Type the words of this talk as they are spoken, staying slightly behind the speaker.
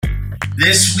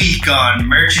This week on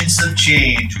Merchants of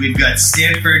Change, we've got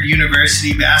Stanford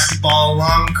University basketball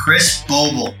alum Chris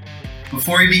Bobel.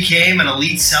 Before he became an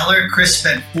elite seller, Chris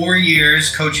spent 4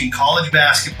 years coaching college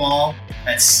basketball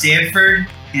at Stanford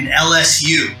and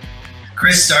LSU.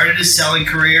 Chris started his selling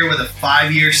career with a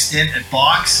 5-year stint at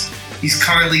Box. He's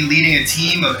currently leading a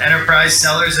team of enterprise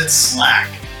sellers at Slack.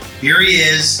 Here he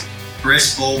is,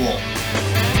 Chris Bobel.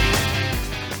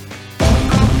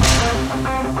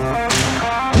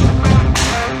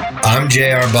 I'm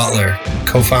J.R. Butler,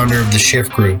 co-founder of the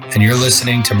Shift Group, and you're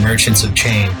listening to Merchants of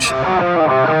Change.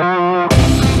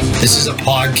 This is a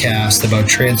podcast about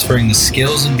transferring the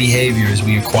skills and behaviors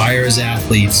we acquire as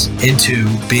athletes into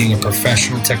being a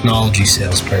professional technology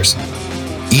salesperson.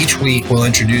 Each week, we'll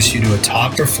introduce you to a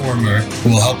top performer who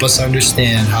will help us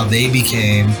understand how they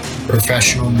became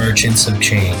professional merchants of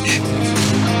change.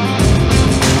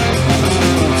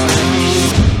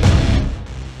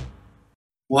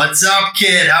 What's up,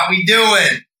 kid? How we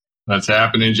doing? What's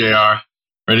happening, JR?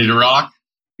 Ready to rock?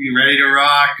 You ready to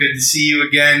rock? Good to see you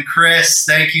again. Chris,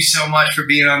 thank you so much for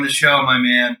being on the show, my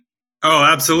man. Oh,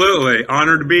 absolutely.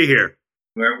 Honored to be here.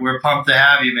 We're pumped to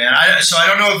have you, man. So I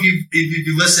don't know if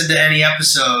you listened to any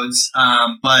episodes,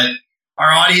 but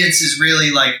our audience is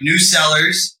really like new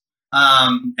sellers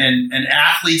and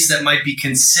athletes that might be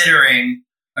considering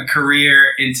a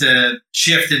career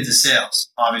shift into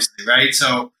sales, obviously, right?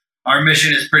 So our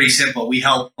mission is pretty simple. We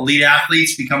help elite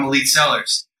athletes become elite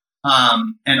sellers.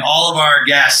 And all of our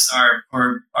guests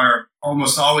are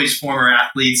almost always former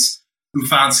athletes who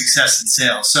found success in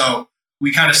sales. So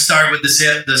we kind of start with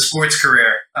the sports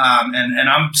career. And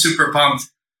I'm super pumped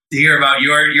to hear about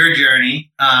your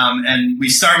journey. And we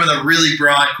start with a really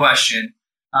broad question.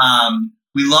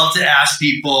 We love to ask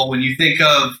people, when you think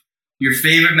of your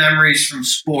favorite memories from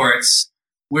sports,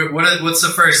 what's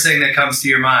the first thing that comes to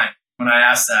your mind when I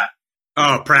ask that?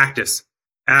 Oh, practice.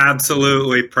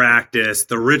 Absolutely practice.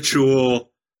 The ritual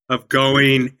of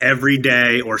going every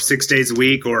day or 6 days a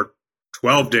week or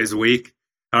 12 days a week,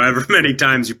 however many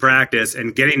times you practice,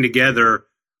 and getting together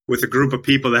with a group of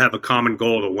people that have a common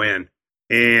goal to win.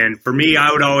 And for me,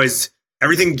 I would always,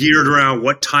 everything geared around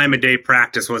what time of day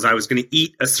practice was. I was going to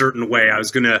eat a certain way. I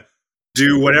was going to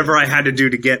do whatever I had to do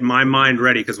to get my mind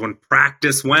ready, because when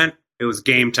practice went, it was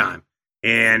game time.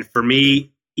 And for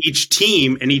me, each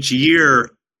team and each year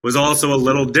was also a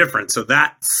little different. So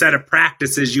that set of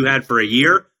practices you had for a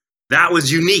year, that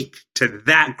was unique to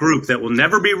that group that will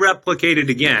never be replicated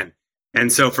again.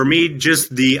 And so for me,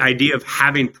 just the idea of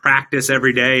having practice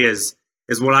every day is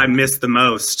what I miss the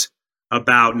most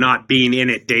about not being in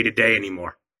it day to day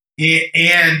anymore.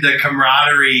 And the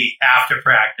camaraderie after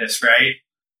practice, right?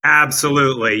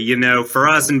 Absolutely. You know, for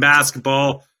us in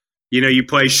basketball, you know, you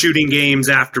play shooting games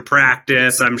after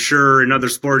practice. I'm sure in other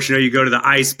sports, you know, you go to the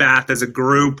ice bath as a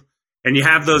group, and you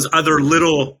have those other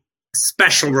little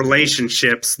special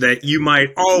relationships that you might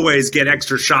always get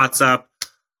extra shots up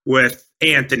with.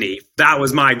 Anthony, that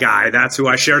was my guy. That's who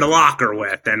I shared a locker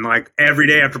with. And like every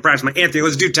day after practice, I'm like, Anthony,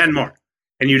 let's do 10 more.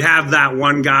 And you'd have that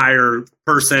one guy or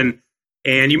person,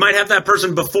 and you might have that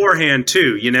person beforehand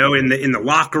too. You know, in the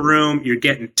locker room, you're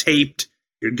getting taped.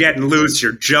 You're getting loose,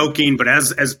 you're joking, but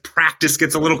as practice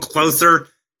gets a little closer,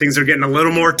 things are getting a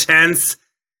little more tense.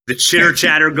 The chitter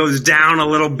chatter goes down a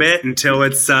little bit until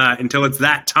it's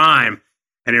that time,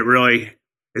 and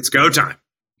it's go time.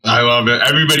 I love it.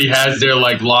 Everybody has their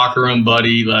like locker room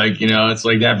buddy, like, you know, it's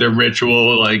like they have their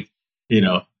ritual, like, you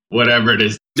know, whatever it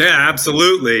is. Yeah,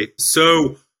 absolutely.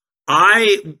 So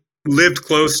I lived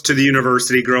close to the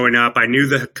university growing up. I knew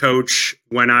the coach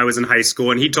when I was in high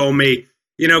school, and he told me,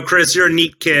 you know, Chris, you're a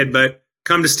neat kid, but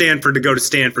come to Stanford to go to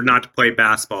Stanford, not to play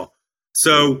basketball.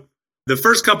 So the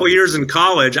first couple of years in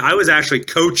college, I was actually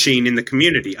coaching in the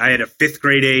community. I had a 5th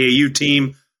grade AAU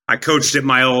team. I coached at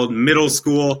my old middle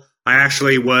school. I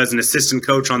actually was an assistant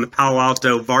coach on the Palo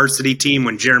Alto varsity team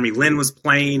when Jeremy Lin was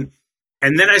playing.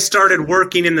 And then I started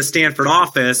working in the Stanford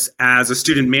office as a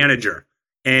student manager.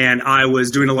 And I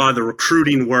was doing a lot of the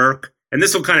recruiting work. And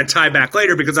this will kind of tie back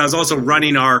later because I was also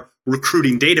running our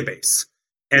recruiting database.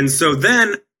 And so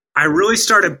then I really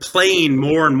started playing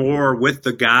more and more with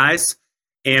the guys,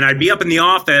 and I'd be up in the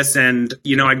office and,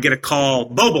 you know, I'd get a call,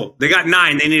 Bobel, they got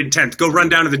 9, they need a 10th. Go run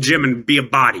down to the gym and be a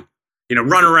body, you know,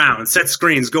 run around, set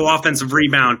screens, go offensive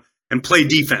rebound and play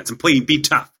defense and be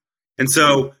tough. And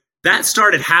so that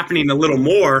started happening a little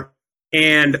more.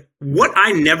 And what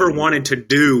I never wanted to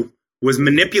do was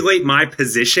manipulate my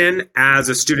position as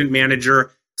a student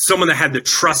manager, someone that had the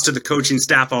trust of the coaching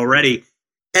staff already,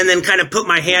 and then kind of put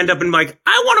my hand up and like,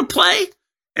 I want to play.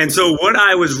 And so what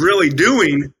I was really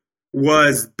doing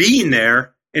was being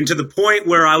there And to the point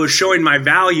where I was showing my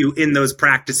value in those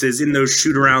practices, in those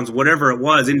shoot-arounds, whatever it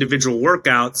was, individual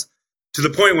workouts, to the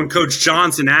point when Coach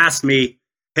Johnson asked me,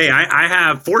 hey, I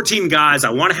have 14 guys.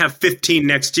 I want to have 15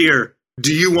 next year.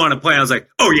 Do you want to play? I was like,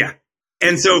 oh, yeah.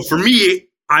 And so for me,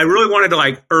 I really wanted to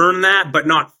like earn that, but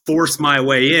not force my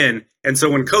way in. And so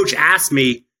when Coach asked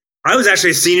me, I was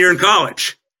actually a senior in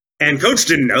college. And Coach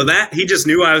didn't know that. He just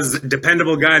knew I was a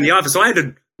dependable guy in the office. So I had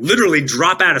to literally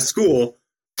drop out of school,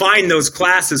 find those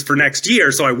classes for next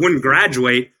year so I wouldn't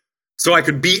graduate, so I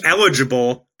could be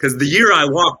eligible, because the year I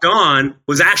walked on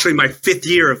was actually my 5th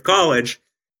year of college.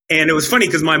 And it was funny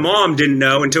because my mom didn't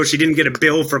know until she didn't get a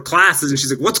bill for classes, and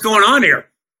she's like, what's going on here?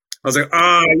 I was like,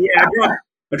 yeah,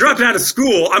 I dropped out of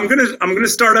school. I'm gonna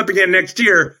start up again next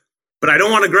year, but I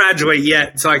don't want to graduate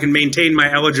yet so I can maintain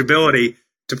my eligibility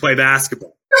to play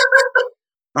basketball.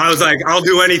 I was like, I'll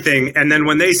do anything. And then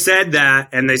when they said that,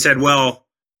 and they said, well,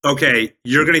 okay,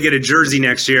 you're going to get a jersey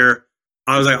next year,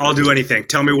 I was like, I'll do anything.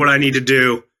 Tell me what I need to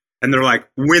do. And they're like,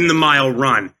 win the mile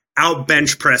run, out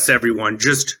bench press everyone.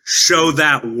 Just show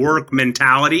that work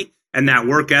mentality and that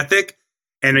work ethic.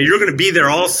 And you're going to be there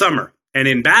all summer. And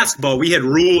in basketball, we had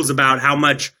rules about how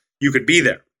much you could be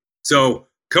there. So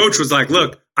Coach was like,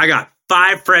 look, I got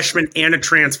 5 freshmen and a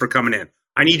transfer coming in.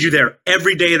 I need you there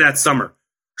every day of that summer.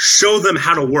 Show them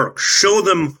how to work. Show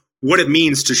them what it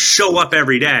means to show up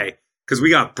every day, because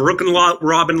we got Brooke and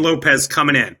Robin Lopez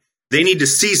coming in. They need to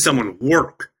see someone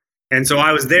work. And so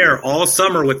I was there all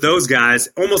summer with those guys,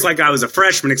 almost like I was a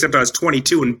freshman, except I was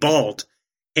 22 and bald.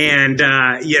 And,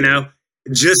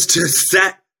 just to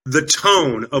set the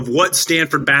tone of what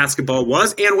Stanford basketball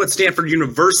was and what Stanford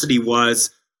University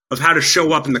was, of how to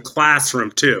show up in the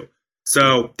classroom too.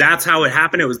 So that's how it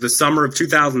happened. It was the summer of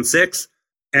 2006.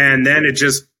 And then it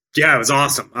was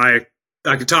awesome. I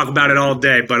could talk about it all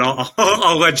day, but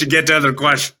I'll let you get to other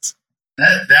questions.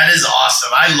 That is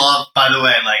awesome. I love, by the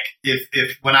way, like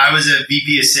if when I was a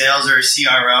VP of sales or a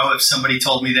CRO, if somebody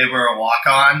told me they were a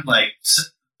walk-on, like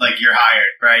you're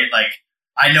hired, right? Like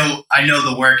I know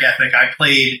the work ethic. I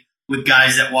played with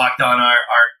guys that walked on our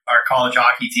college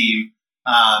hockey team,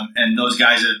 and those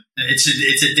guys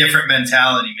it's a different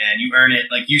mentality, man. You earn it,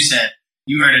 like you said,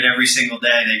 you earn it every single day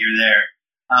that you're there.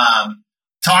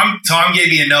 Tom gave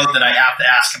me a note that I have to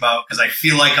ask about because I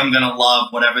feel like I'm going to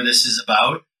love whatever this is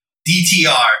about.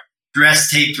 DTR, dress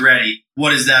taped ready.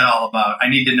 What is that all about? I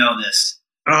need to know this.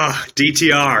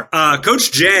 DTR.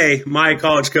 Coach Jay, my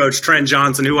college coach, Trent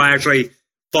Johnson, who I actually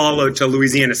followed to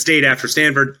Louisiana State after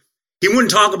Stanford, he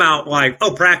wouldn't talk about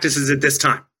practice is at this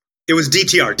time. It was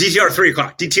DTR 3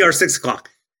 o'clock, DTR 6 o'clock.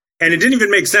 And it didn't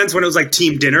even make sense when it was like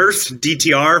team dinners,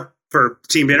 DTR for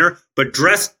team dinner, but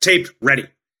dress taped ready.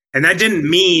 And that didn't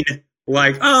mean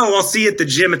I'll see you at the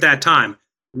gym at that time.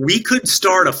 We could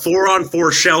start a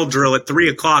 4-on-4 shell drill at 3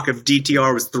 o'clock if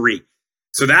DTR was 3.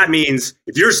 So that means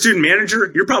if you're a student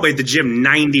manager, you're probably at the gym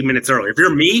 90 minutes early. If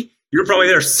you're me, you're probably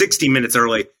there 60 minutes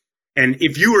early. And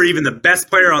if you were even the best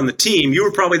player on the team, you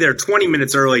were probably there 20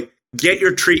 minutes early. Get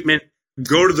your treatment,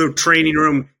 go to the training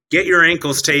room, get your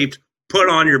ankles taped, put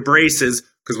on your braces,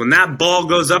 because when that ball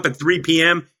goes up at 3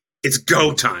 p.m., it's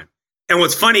go time. And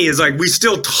what's funny is we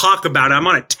still talk about it. I'm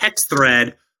on a text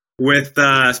thread with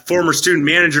former student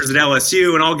managers at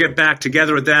LSU, and I'll get back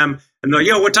together with them. And they're like,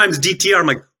 yo, what time's DTR? I'm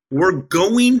like, we're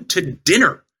going to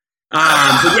dinner. But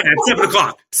yeah, it's 7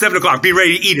 o'clock. 7 o'clock. Be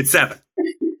ready to eat at 7.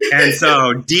 And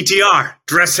so DTR,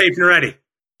 dress taped and ready.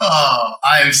 Oh,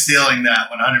 I am stealing that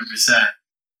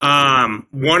 100%.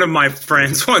 One of my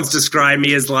friends once described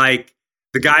me as like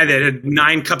the guy that had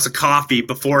 9 cups of coffee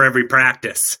before every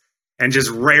practice and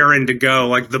just raring to go,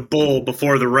 like the bull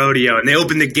before the rodeo. And they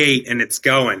open the gate and it's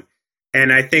going.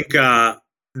 And I think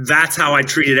that's how I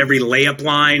treated every layup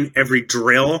line, every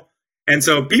drill. And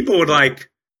so people would I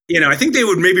think they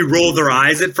would maybe roll their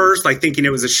eyes at first, thinking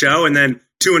it was a show. And then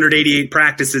 288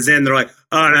 practices in, they're like,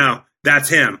 oh no, that's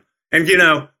him. And,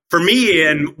 for me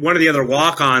and one of the other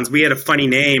walk-ons, we had a funny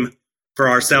name for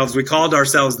ourselves. We called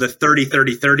ourselves the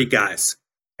 30-30-30 guys.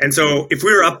 And so if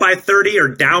we were up by 30 or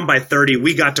down by 30,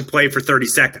 we got to play for 30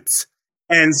 seconds.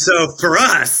 And so for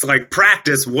us,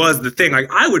 practice was the thing.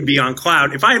 I would be on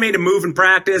cloud. If I made a move in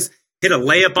practice, hit a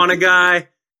layup on a guy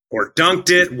or dunked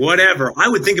it, whatever, I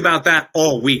would think about that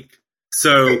all week.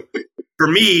 So for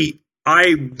me,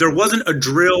 there wasn't a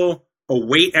drill, a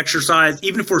weight exercise.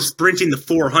 Even if we're sprinting the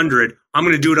 400, I'm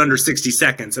going to do it under 60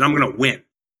 seconds and I'm going to win.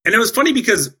 And it was funny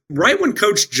because right when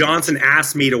Coach Johnson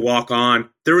asked me to walk on,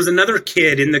 there was another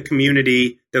kid in the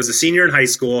community that was a senior in high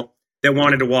school that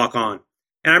wanted to walk on.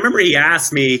 And I remember he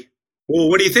asked me, well,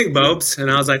 what do you think, Bobes? And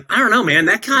I was like, I don't know, man,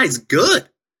 that guy's good.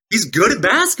 He's good at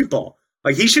basketball.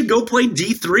 Like, he should go play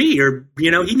D3 or,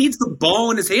 he needs the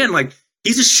ball in his hand. Like,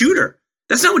 he's a shooter.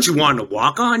 That's not what you want to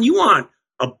walk on. You want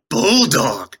a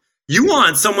bulldog. You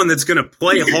want someone that's going to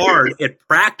play hard at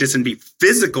practice and be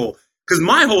physical. Because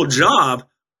my whole job,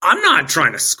 I'm not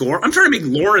trying to score. I'm trying to make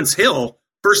Lawrence Hill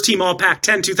first team All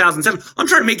Pac-10 2007. I'm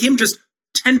trying to make him just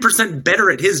 10%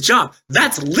 better at his job.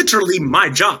 That's literally my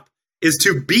job, is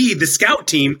to be the scout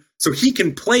team so he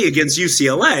can play against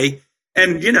UCLA.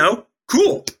 And,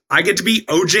 cool. I get to be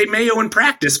OJ Mayo in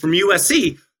practice from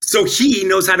USC, so he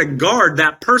knows how to guard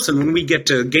that person when we get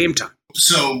to game time.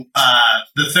 So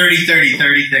the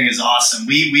 30-30-30 thing is awesome.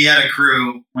 We had a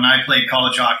crew when I played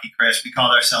college hockey, Chris. We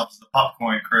called ourselves the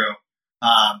popcorn crew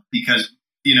because,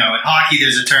 in hockey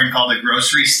there's a term called a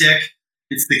grocery stick.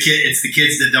 It's the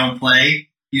kids that don't play.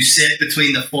 You sit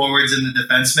between the forwards and the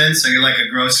defensemen, so you're like a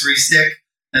grocery stick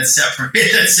that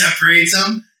separates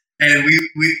them. And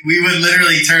we would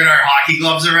literally turn our hockey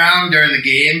gloves around during the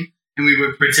game, and we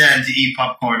would pretend to eat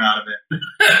popcorn out of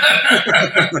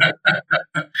it.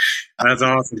 That's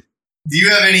awesome. Do you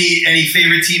have any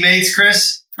favorite teammates,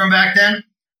 Chris, from back then?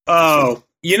 Oh,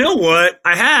 you know what?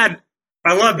 I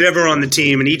loved everyone on the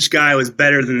team, and each guy was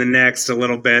better than the next a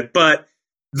little bit. But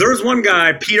there's one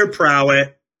guy, Peter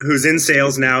Prowett, who's in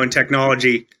sales now in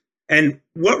technology. And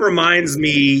what reminds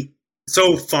me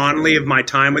so fondly of my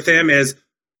time with him is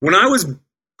when I was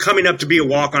coming up to be a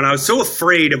walk-on, I was so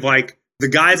afraid of the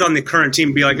guys on the current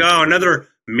team be like, oh, another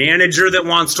manager that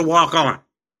wants to walk on,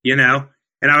 And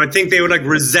I would think they would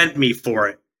resent me for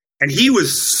it. And he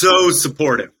was so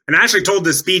supportive. And I actually told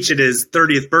this speech at his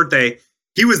 30th birthday.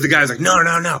 He was the guy who's like,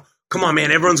 no. Come on,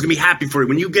 man. Everyone's going to be happy for you.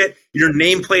 When you get your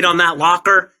nameplate on that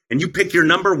locker and you pick your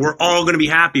number, we're all going to be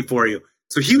happy for you.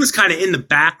 So he was kind of in the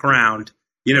background,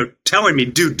 telling me,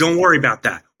 dude, don't worry about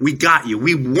that. We got you.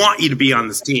 We want you to be on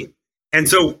this team. And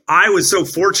so I was so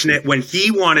fortunate when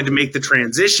he wanted to make the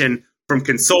transition from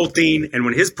consulting, and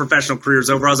when his professional career is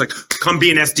over, I was like, come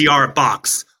be an SDR at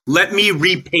Box. Let me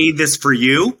repay this for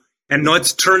you, and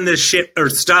let's turn this shit or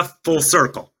stuff full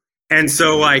circle. And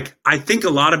so I think a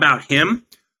lot about him,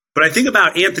 but I think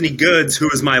about Anthony Goods, who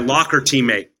was my locker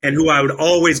teammate and who I would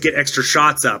always get extra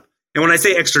shots up. And when I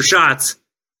say extra shots,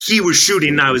 he was shooting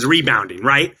and I was rebounding,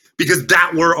 right? Because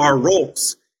that were our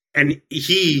roles. And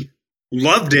he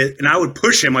loved it, and I would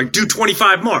push him do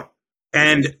 25 more.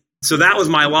 And so that was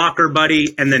my locker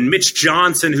buddy. And then Mitch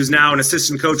Johnson, who's now an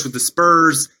assistant coach with the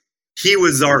Spurs, he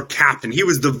was our captain. He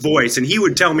was the voice. And he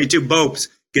would tell me too, Bopes,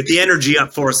 get the energy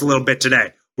up for us a little bit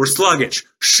today. We're sluggish.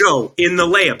 Show in the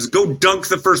layups. Go dunk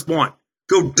the first one.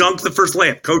 Go dunk the first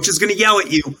layup. Coach is going to yell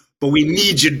at you, but we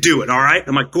need you to do it, all right?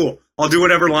 I'm like, cool. I'll do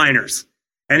whatever liners.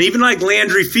 And even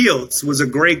Landry Fields was a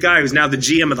great guy who's now the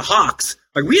GM of the Hawks.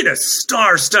 We had a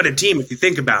star-studded team if you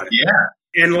think about it.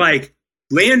 Yeah. And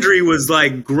Landry was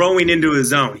growing into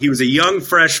his own. He was a young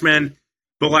freshman,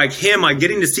 but him,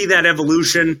 getting to see that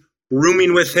evolution,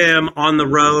 rooming with him on the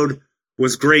road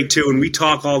was great too. And we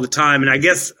talk all the time. And I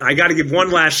guess I got to give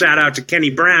one last shout out to Kenny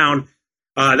Brown.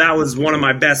 That was one of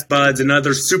my best buds,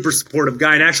 another super supportive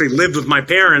guy, and actually lived with my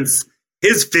parents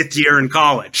his 5th year in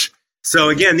college. So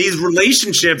again, these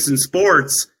relationships in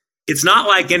sports, it's not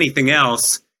like anything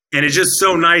else. And it's just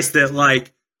so nice that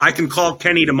I can call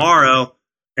Kenny tomorrow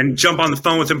and jump on the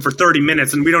phone with him for 30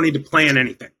 minutes and we don't need to plan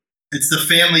anything. It's the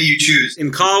family you choose.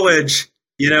 In college,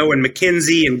 when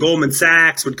McKinsey and Goldman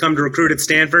Sachs would come to recruit at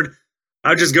Stanford, I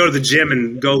would just go to the gym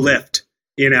and go lift.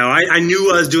 I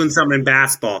knew I was doing something in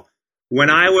basketball. When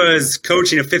I was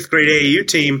coaching a 5th grade AAU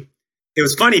team, it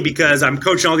was funny because I'm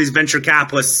coaching all these venture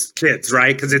capitalist kids,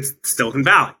 right? Because it's Silicon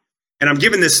Valley. And I'm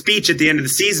giving this speech at the end of the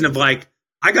season of I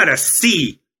got a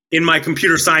C in my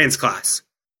computer science class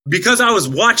because I was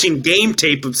watching game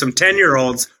tape of some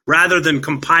 10-year-olds rather than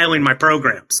compiling my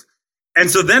programs.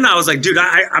 And so then I was like, dude,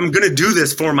 I'm going to do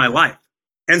this for my life.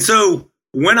 And so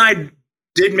when I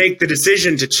did make the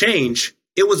decision to change,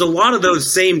 it was a lot of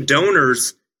those same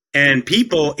donors and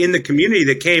people in the community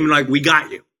that came and we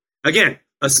got you. Again,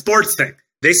 a sports thing.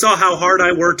 They saw how hard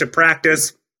I worked at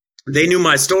practice. They knew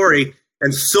my story.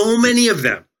 And so many of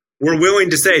them were willing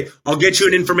to say, I'll get you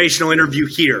an informational interview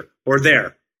here or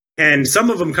there. And some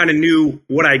of them kind of knew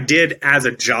what I did as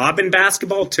a job in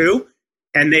basketball too.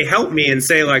 And they helped me and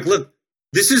say look,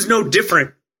 this is no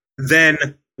different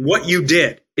than what you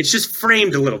did. It's just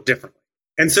framed a little differently.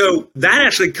 And so that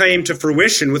actually came to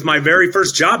fruition with my very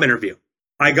first job interview.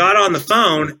 I got on the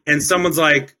phone and someone's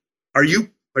like, are you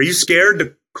scared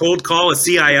to cold call a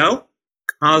CIO?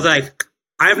 I was like,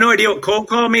 I have no idea what cold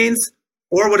call means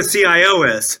or what a CIO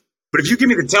is. But if you give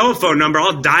me the telephone number,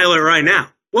 I'll dial it right now.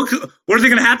 What are they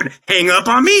going to happen? Hang up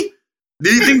on me?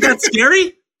 Do you think that's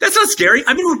scary? That's not scary.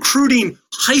 I've been recruiting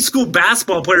high school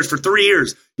basketball players for 3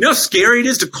 years. You know how scary it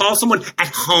is to call someone at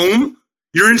home?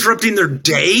 You're interrupting their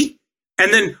day.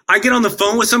 And then I get on the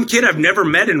phone with some kid I've never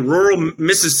met in rural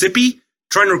Mississippi,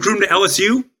 trying to recruit him to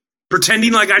LSU,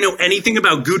 pretending like I know anything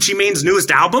about Gucci Mane's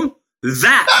newest album.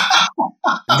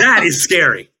 That is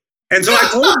scary. And so I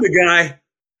told the guy,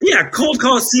 yeah, cold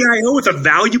call a CIO with a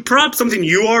value prop, something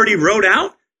you already wrote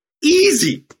out.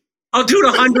 Easy. I'll do it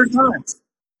 100 times.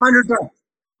 100 times.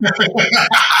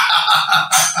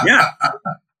 Yeah.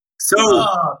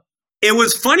 So it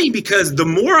was funny because the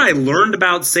more I learned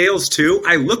about sales too,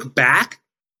 I look back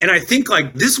and I think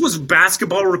like this was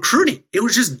basketball recruiting. It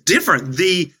was just different.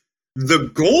 The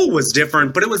goal was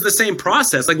different, but it was the same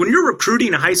process. Like when you're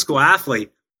recruiting a high school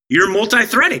athlete, you're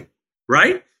multi-threading,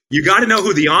 right? You got to know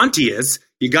who the auntie is.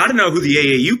 You got to know who the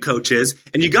AAU coach is.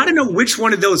 And you got to know which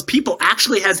one of those people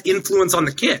actually has influence on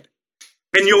the kid.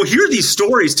 And you'll hear these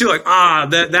stories too, like,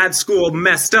 that school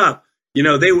messed up. You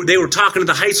know, they were talking to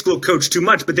the high school coach too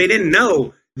much, but they didn't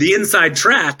know the inside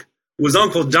track was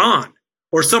Uncle Don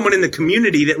or someone in the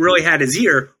community that really had his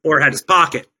ear or had his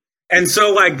pocket. And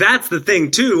so, like, that's the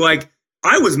thing too. Like,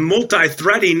 I was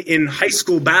multi-threading in high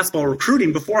school basketball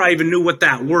recruiting before I even knew what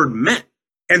that word meant.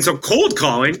 And so cold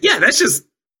calling, yeah, that's just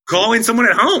calling someone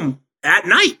at home at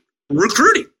night,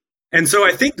 recruiting. And so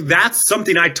I think that's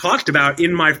something I talked about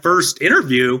in my first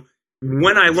interview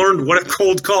when I learned what a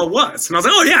cold call was. And I was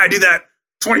like, oh yeah, I do that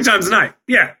 20 times a night.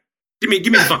 Yeah. Give me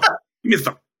the phone. Give me the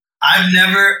phone. I've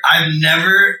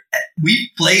never,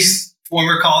 we placed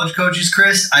former college coaches,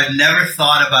 Chris. I've never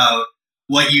thought about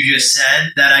what you just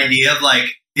said, that idea of like,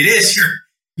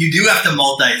 you do have to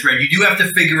multi-thread. You do have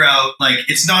to figure out, like,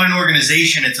 it's not an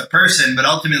organization, it's a person, but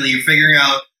ultimately you're figuring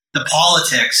out the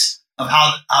politics of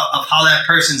how that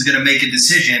person's going to make a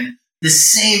decision. The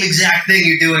same exact thing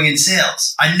you're doing in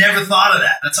sales. I never thought of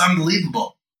that. That's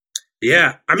unbelievable.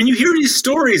 Yeah. I mean, you hear these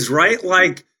stories, right?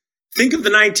 Like, think of the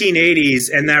 1980s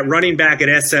and that running back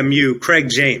at SMU, Craig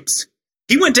James.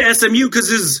 He went to SMU because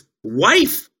his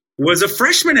wife was a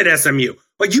freshman at SMU.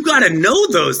 Like, you got to know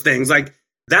those things. Like,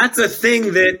 that's a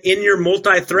thing that in your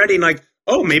multi-threading, like,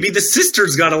 oh, maybe the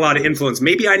sister's got a lot of influence.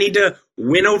 Maybe I need to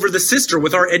win over the sister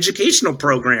with our educational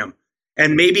program.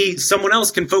 And maybe someone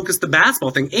else can focus the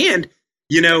basketball thing. And,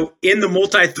 you know, in the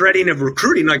multi-threading of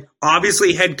recruiting, like,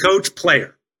 obviously head coach,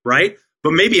 player, right?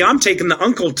 But maybe I'm taking the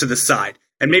uncle to the side.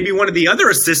 And maybe one of the other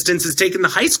assistants is taking the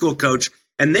high school coach.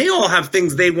 And they all have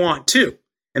things they want too.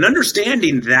 And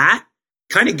understanding that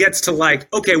kind of gets to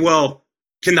like, okay, well,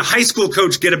 can the high school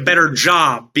coach get a better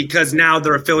job because now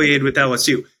they're affiliated with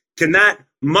LSU? Can that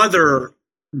mother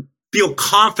feel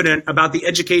confident about the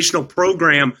educational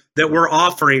program that we're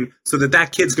offering so that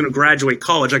that kid's going to graduate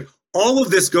college? Like, all of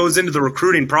this goes into the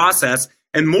recruiting process.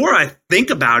 And more I think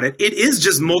about it, it is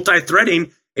just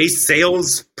multi-threading a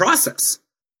sales process.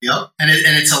 Yep. And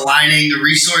it's aligning the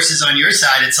resources on your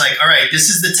side. It's like, all right, this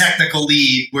is the technical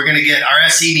lead. We're going to get, our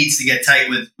SE needs to get tight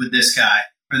with this guy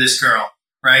or this girl,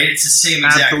 right? It's the same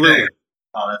exact thing.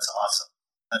 Oh, that's awesome.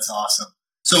 That's awesome.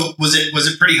 So was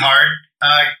it pretty hard,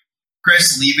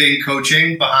 Chris, leaving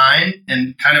coaching behind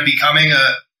and kind of becoming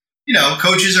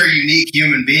coaches are unique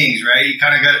human beings, right? You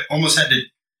kind of almost had to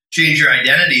change your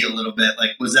identity a little bit.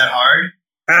 Like, was that hard?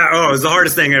 It was the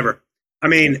hardest thing ever. I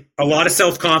mean, a lot of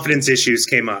self-confidence issues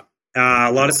came up,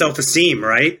 a lot of self-esteem,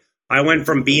 right? I went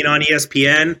from being on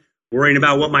ESPN, worrying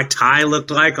about what my tie looked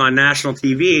like on national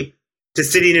TV, to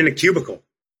sitting in a cubicle,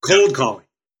 cold calling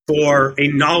for a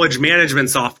knowledge management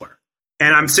software.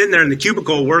 And I'm sitting there in the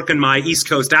cubicle working my East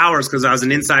Coast hours because I was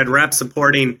an inside rep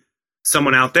supporting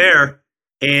someone out there.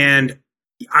 And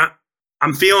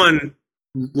I'm feeling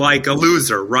like a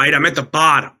loser, right? I'm at the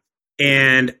bottom.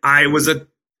 And I was a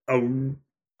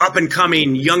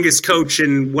up-and-coming youngest coach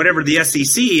in whatever the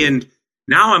SEC. And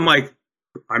now I'm like,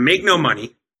 I make no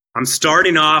money. I'm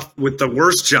starting off with the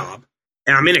worst job.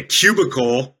 And I'm in a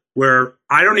cubicle where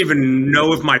I don't even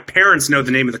know if my parents know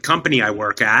the name of the company I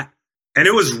work at. And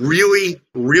it was really,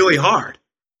 really hard.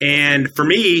 And for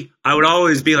me, I would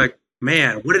always be like,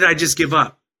 man, what did I just give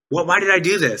up? Why did I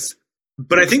do this?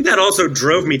 But I think that also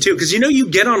drove me too. Because, you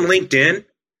get on LinkedIn,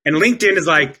 and LinkedIn is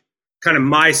like kind of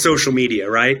my social media,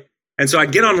 right? And so I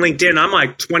get on LinkedIn, I'm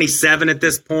like 27 at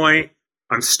this point.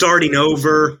 I'm starting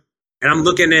over, and I'm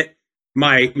looking at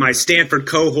my Stanford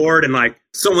cohort, and like,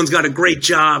 someone's got a great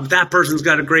job, that person's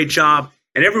got a great job,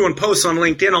 and everyone posts on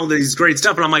LinkedIn all these great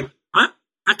stuff. And I'm like,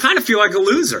 I kind of feel like a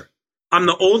loser. I'm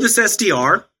the oldest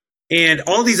SDR, and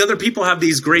all these other people have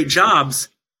these great jobs.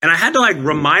 And I had to like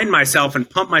remind myself and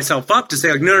pump myself up to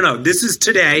say like, no, this is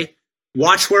today.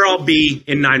 Watch where I'll be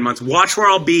in 9 months. Watch where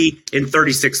I'll be in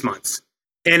 36 months.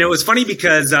 And it was funny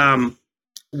because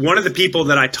one of the people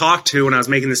that I talked to when I was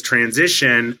making this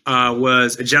transition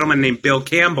was a gentleman named Bill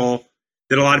Campbell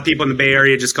that a lot of people in the Bay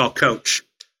Area just call Coach.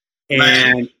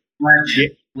 And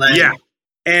Legend. yeah.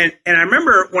 And I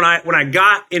remember when I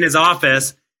got in his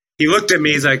office, he looked at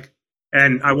me, he's like,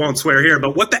 and I won't swear here,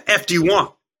 but what the F do you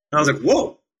want? And I was like,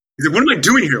 whoa. He's like, what am I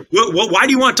doing here? Why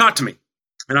do you want to talk to me?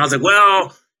 And I was like,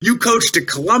 well, you coached at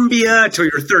Columbia till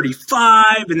you're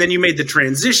 35, and then you made the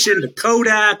transition to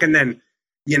Kodak, and then,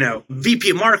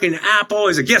 VP of marketing at Apple.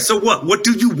 He's like, yeah, so what? What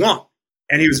do you want?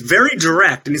 And he was very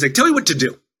direct, and he's like, tell you what to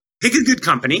do. Pick a good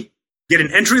company, get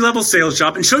an entry-level sales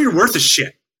job, and show you're worth a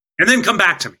shit, and then come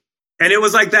back to me. And it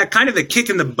was like that kind of the kick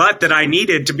in the butt that I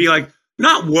needed to be like,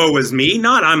 not woe is me,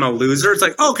 not I'm a loser. It's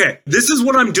like, okay, this is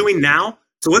what I'm doing now,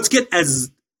 so let's get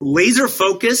as laser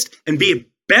focused and be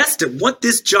best at what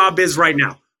this job is right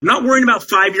now. I'm not worrying about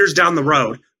 5 years down the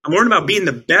road. I'm worrying about being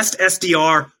the best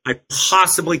SDR I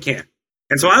possibly can.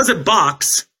 And so I was at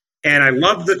Box, and I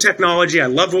loved the technology. I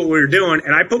loved what we were doing.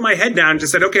 And I put my head down and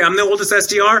just said, okay, I'm the oldest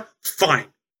SDR. Fine.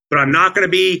 But I'm not going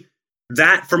to be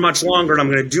that for much longer. And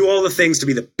I'm going to do all the things to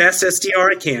be the best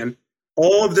SDR I can.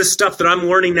 All of this stuff that I'm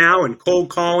learning now and cold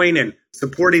calling and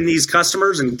supporting these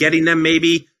customers and getting them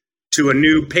maybe to a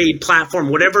new paid platform,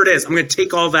 whatever it is, I'm going to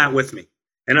take all that with me.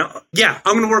 And I'm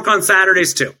going to work on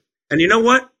Saturdays too. And you know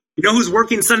what? You know who's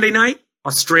working Sunday night?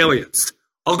 Australians.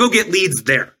 I'll go get leads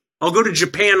there. I'll go to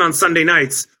Japan on Sunday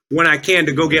nights when I can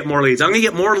to go get more leads. I'm going to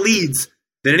get more leads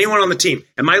than anyone on the team.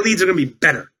 And my leads are going to be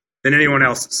better than anyone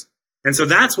else's. And so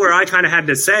that's where I kind of had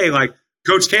to say, like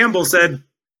Coach Campbell said,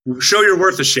 show you're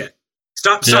worth a shit.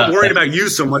 Stop worrying about you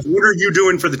so much. What are you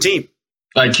doing for the team?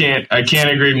 I can't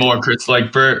agree more, Chris.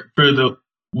 Like for the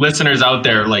listeners out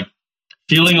there, like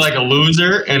feeling like a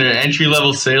loser in an entry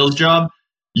level sales job,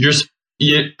 I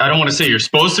don't want to say you're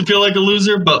supposed to feel like a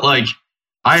loser, but like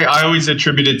I always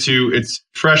attribute it to it's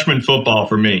freshman football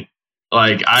for me.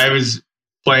 Like I was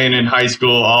playing in high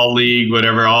school, all league,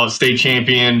 whatever, all state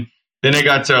champion. Then I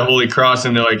got to Holy Cross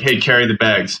and they're like, hey, carry the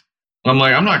bags. I'm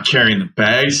like, I'm not carrying the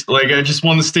bags. Like I just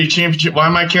won the state championship. Why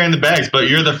am I carrying the bags? But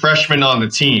you're the freshman on the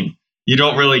team. You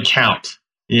don't really count.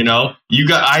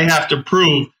 I have to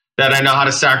prove that I know how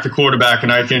to sack the quarterback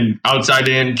and I can outside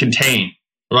in contain,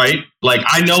 right? Like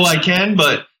I know I can,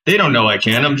 but they don't know I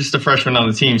can. I'm just a freshman on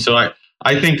the team. So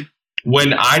I think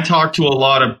when I talk to a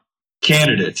lot of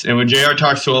candidates and when JR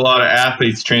talks to a lot of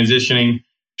athletes transitioning,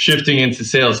 shifting into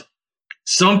sales,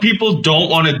 some people don't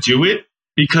want to do it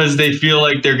because they feel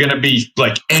like they're going to be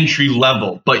like entry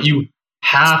level, but you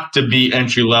have to be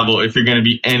entry level if you're going to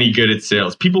be any good at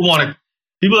sales. People that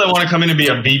want to come in and be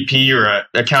a VP or an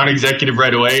account executive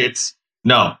right away.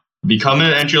 Become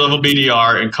an entry level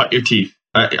BDR and cut your teeth.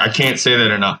 I can't say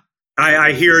that enough.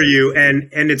 I hear you. And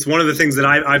it's one of the things that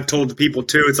I've told the people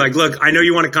too. It's like, look, I know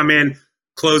you want to come in,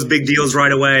 close big deals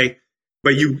right away,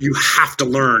 but you have to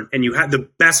learn. And the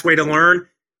best way to learn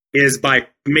is by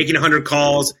making 100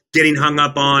 calls, getting hung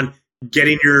up on,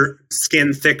 getting your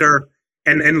skin thicker,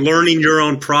 and learning your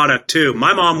own product too.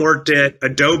 My mom worked at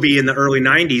Adobe in the early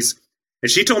 90s, and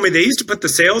she told me they used to put the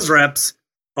sales reps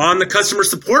on the customer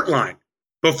support line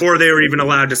before they were even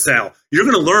allowed to sell. You're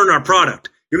going to learn our product.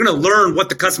 You're going to learn what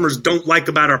the customers don't like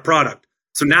about our product.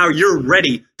 So now you're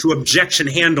ready to objection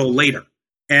handle later.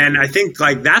 And I think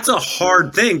like that's a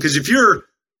hard thing because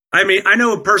I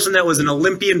know a person that was an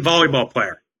Olympian volleyball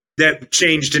player that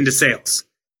changed into sales.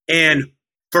 And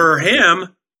for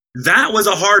him, that was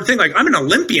a hard thing. Like, I'm an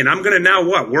Olympian. I'm going to now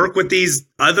work with these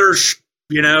other,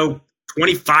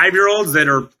 25-year-olds that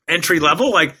are entry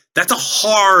level. Like, that's a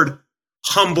hard,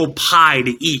 humble pie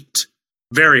to eat.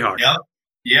 Very hard. Yep.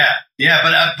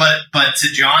 Yeah. But to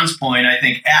John's point, I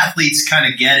think athletes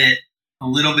kind of get it a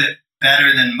little bit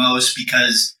better than most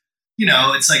because,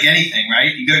 it's like anything,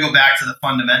 right? You got to go back to the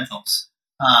fundamentals.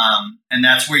 And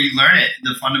that's where you learn it.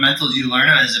 The fundamentals you learn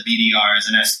as a BDR, as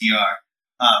an SDR.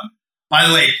 By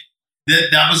the way,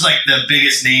 that was like the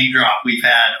biggest name drop we've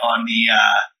had on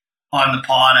the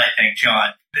pod, I think,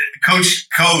 John.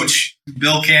 Coach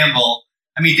Bill Campbell.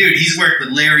 I mean, dude, he's worked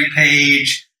with Larry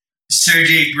Page,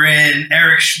 Sergey Brin,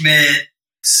 Eric Schmidt,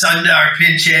 Sundar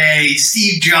Pichai,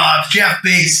 Steve Jobs, Jeff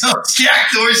Bezos,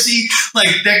 Jack Dorsey. Like,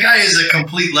 that guy is a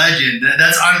complete legend.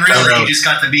 That's unreal that you just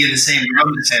got to be in the same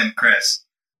room as him, Chris.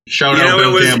 Shout out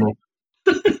Bill Campbell.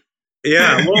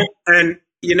 Yeah, well, and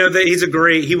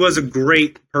that he was a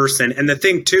great person. And the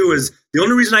thing too is the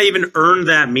only reason I even earned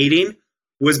that meeting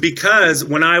was because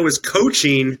when I was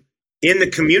coaching in the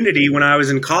community when I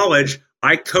was in college,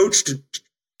 I coached a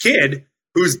kid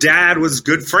whose dad was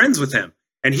good friends with him.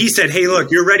 And he said, hey,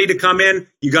 look, you're ready to come in.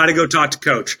 You got to go talk to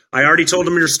coach. I already told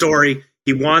him your story.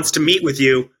 He wants to meet with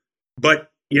you,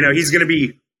 but he's going to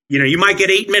be you might get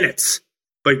 8 minutes,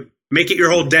 but make it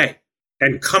your whole day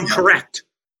and come correct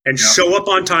and show up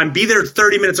on time. Be there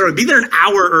 30 minutes early. Be there an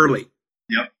hour early.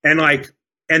 Yep. And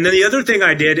then the other thing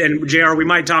I did, and JR, we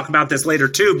might talk about this later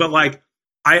too, but like,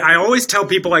 I always tell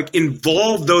people, like,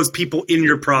 involve those people in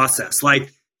your process.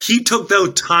 Like, he took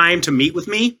the time to meet with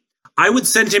me. I would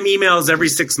send him emails every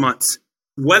 6 months.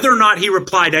 Whether or not he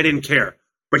replied, I didn't care.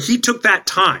 But he took that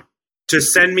time to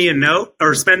send me a note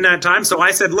or spend that time. So I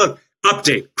said, look,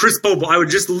 update, Chris Bobel. I would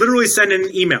just literally send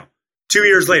an email. 2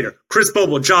 years later, Chris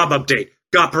Bobel, job update,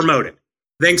 got promoted.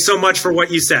 Thanks so much for what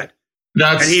you said.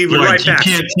 That's, and he would write back.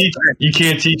 You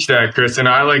can't teach that, Chris. And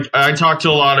I talk to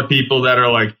a lot of people that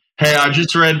are like, hey, I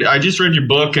just read your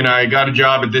book and I got a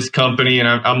job at this company. And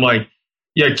I'm like,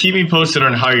 yeah, keep me posted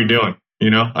on how you're doing.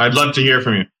 I'd love to hear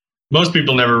from you. Most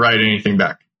people never write anything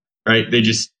back, right? They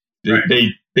just,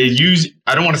 they use,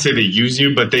 I don't want to say they use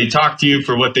you, but they talk to you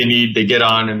for what they need. They get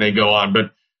on and they go on.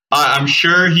 But I'm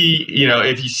sure he,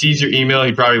 if he sees your email,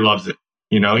 he probably loves it.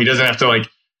 He doesn't have to like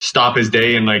stop his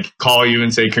day and like call you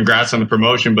and say congrats on the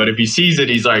promotion. But if he sees it,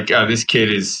 he's like, oh, this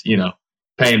kid is,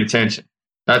 paying attention.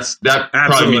 That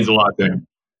probably means a lot to him.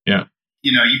 Yeah.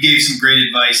 You gave some great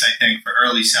advice, I think, for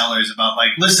early sellers about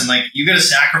like, listen, like you got to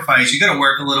sacrifice, you got to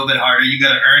work a little bit harder, you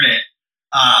got to earn it.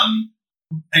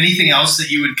 Anything else that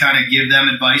you would kind of give them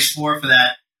advice for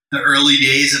that, the early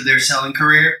days of their selling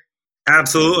career?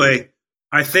 Absolutely.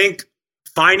 I think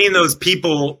finding those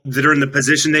people that are in the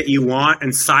position that you want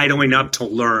and sidling up to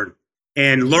learn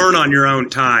on your own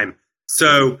time.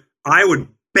 So I would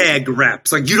beg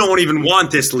reps, like, you don't even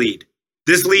want this lead.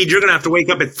 This lead, you're going to have to wake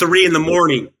up at 3 a.m.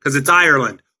 because it's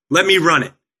Ireland. Let me run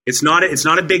it. It's not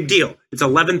a big deal. It's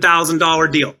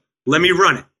 $11,000 deal. Let me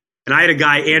run it. And I had a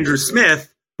guy, Andrew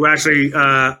Smith, who actually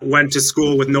went to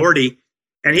school with Nordy.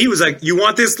 And he was like, you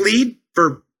want this lead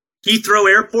for Heathrow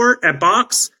Airport at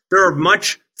Box? There are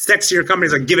much sexier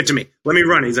companies. Like, give it to me. Let me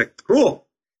run it. He's like, cool.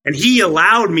 And he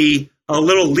allowed me a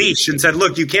little leash and said,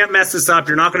 look, you can't mess this up.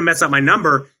 You're not going to mess up my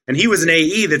number. And he was an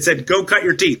AE that said, go cut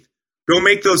your teeth. Go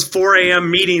make those 4 a.m.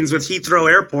 meetings with Heathrow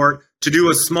Airport to do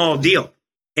a small deal.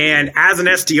 And as an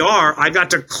SDR, I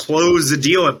got to close the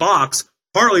deal at Box,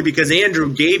 partly because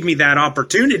Andrew gave me that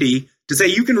opportunity to say,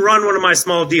 you can run one of my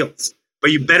small deals,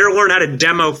 but you better learn how to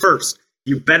demo first.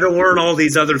 You better learn all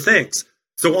these other things.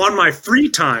 So on my free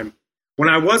time, when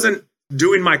I wasn't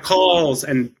doing my calls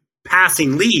and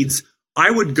passing leads, I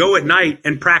would go at night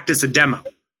and practice a demo.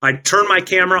 I'd turn my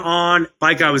camera on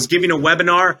like I was giving a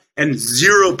webinar and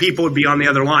 0 people would be on the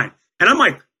other line. And I'm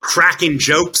like cracking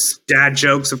jokes, dad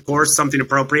jokes, of course, something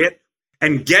appropriate,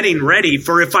 and getting ready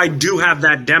for if I do have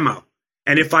that demo.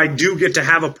 And if I do get to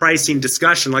have a pricing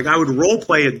discussion, like I would role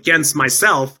play against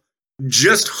myself,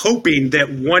 just hoping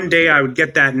that one day I would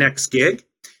get that next gig.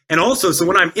 And also, so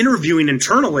when I'm interviewing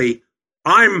internally,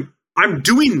 I'm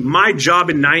doing my job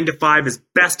in 9 to 5 as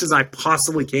best as I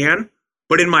possibly can.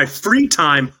 But in my free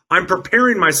time, I'm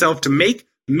preparing myself to make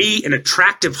me an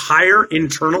attractive hire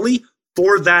internally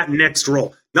for that next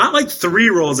role. Not like 3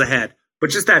 roles ahead, but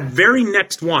just that very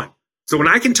next one. So when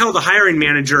I can tell the hiring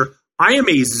manager, I am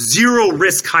a 0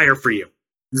 risk hire for you.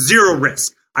 0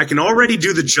 risk. I can already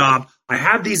do the job. I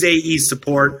have these AE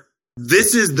support.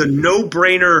 This is the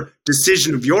no-brainer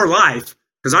decision of your life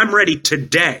because I'm ready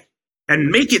today. And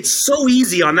make it so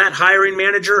easy on that hiring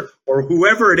manager or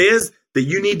whoever it is that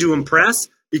you need to impress,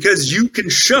 because you can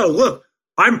show, look,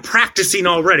 I'm practicing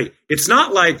already. It's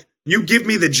not like you give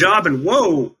me the job and,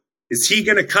 whoa, is he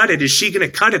going to cut it? Is she going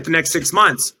to cut it the next 6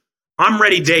 months? I'm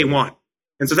ready day one.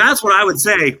 And so that's what I would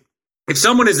say. If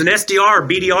someone is an SDR or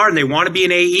BDR and they want to be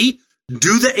an AE,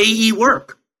 do the AE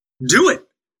work. Do it.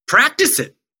 Practice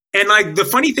it. And like the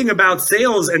funny thing about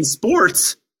sales and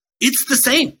sports, it's the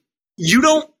same. You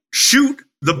don't shoot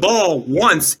the ball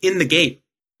once in the game.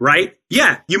 Right?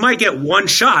 Yeah, you might get 1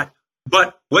 shot,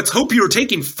 but let's hope you were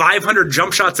taking 500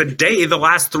 jump shots a day the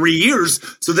last 3 years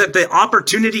so that the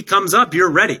opportunity comes up,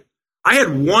 you're ready. I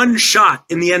had 1 shot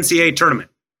in the NCAA tournament,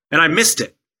 and I missed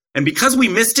it. And because we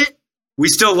missed it, we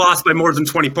still lost by more than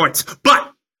 20 points.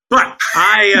 But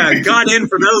I got in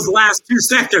for those last 2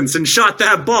 seconds and shot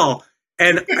that ball,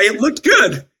 and it looked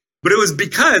good. But it was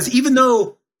because even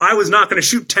though I was not going to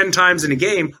shoot 10 times in a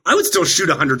game, I would still shoot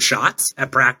 100 shots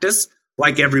at practice.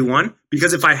 Like everyone,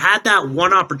 because if I had that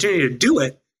one opportunity to do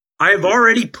it, I have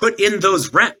already put in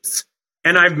those reps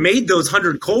and I've made those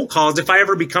 100 cold calls. If I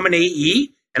ever become an AE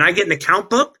and I get an account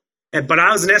book, but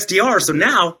I was an SDR. So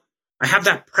now I have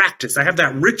that practice. I have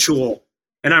that ritual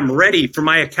and I'm ready for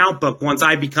my account book once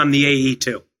I become the AE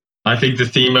too. I think the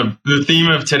theme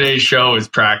of today's show is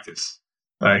practice.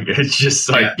 Like, it's just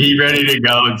like, be ready to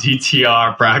go,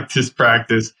 DTR,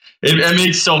 practice. it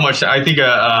makes so much. I think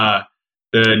the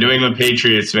New England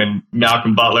Patriots, when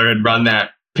Malcolm Butler had run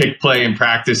that pick play in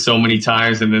practice so many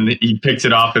times, and then he picked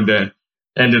it off at the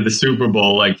end of the Super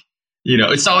Bowl. Like,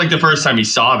 it's not like the first time he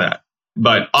saw that,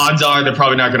 but odds are they're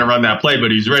probably not going to run that play,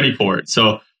 but he's ready for it.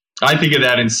 So I think of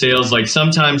that in sales. Like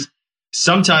sometimes,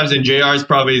 and JR is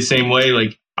probably the same way.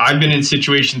 Like I've been in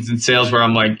situations in sales where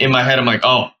I'm like, in my head, I'm like,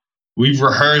 oh, we've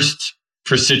rehearsed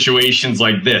for situations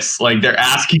like this. Like they're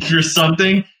asking for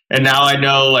something, and now I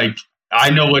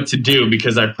know what to do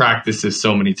because I practiced this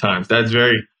so many times. That's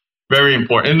very, very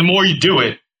important. And the more you do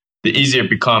it, the easier it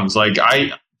becomes. Like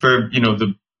for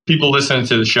the people listening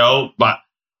to the show, but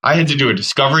I had to do a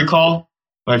discovery call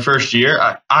my first year.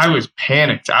 I was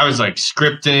panicked. I was like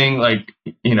scripting,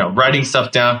 writing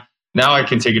stuff down. Now I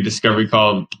can take a discovery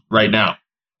call right now.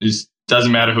 It just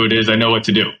doesn't matter who it is. I know what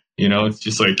to do. It's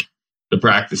just like the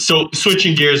practice. So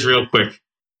switching gears real quick,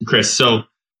 Chris. So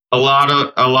a lot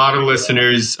of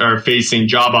listeners are facing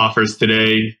job offers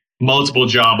today, multiple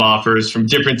job offers from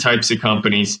different types of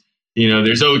companies.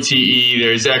 There's OTE,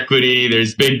 there's equity,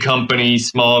 there's big company,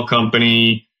 small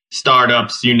company,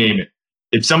 startups, you name it.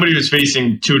 If somebody was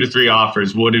facing 2 to 3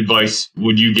 offers, what advice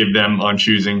would you give them on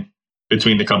choosing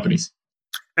between the companies?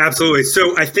 Absolutely.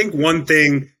 So I think one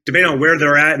thing, depending on where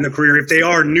they're at in the career, if they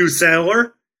are a new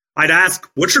seller, I'd ask,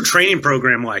 what's your training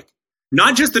program like?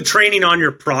 Not just the training on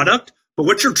your product, but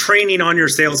what's your training on your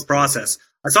sales process?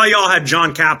 I saw y'all had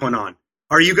John Kaplan on.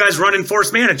 Are you guys running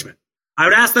force management? I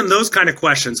would ask them those kind of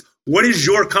questions. What is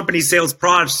your company sales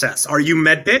process? Are you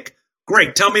MedPick?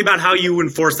 Great. Tell me about how you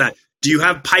enforce that. Do you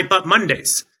have Pipe Up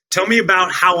Mondays? Tell me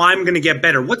about how I'm going to get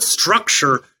better. What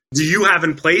structure do you have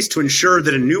in place to ensure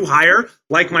that a new hire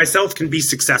like myself can be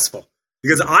successful?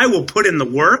 Because I will put in the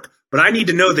work, but I need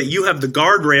to know that you have the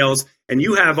guardrails and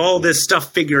you have all this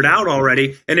stuff figured out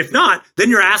already. And if not,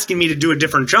 then you're asking me to do a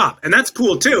different job. And that's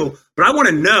cool too. But I want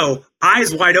to know,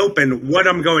 eyes wide open, what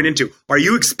I'm going into. Are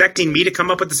you expecting me to come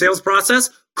up with the sales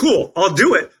process? Cool, I'll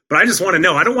do it. But I just want to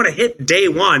know. I don't want to hit day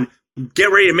one,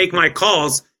 get ready to make my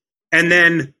calls, and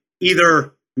then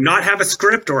either not have a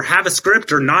script or have a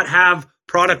script or not have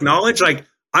product knowledge. Like,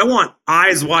 I want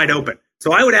eyes wide open.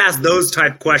 So I would ask those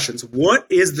type questions. What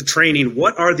is the training?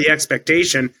 What are the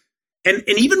expectation? And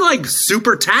even like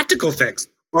super tactical things.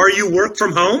 Are you work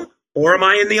from home or am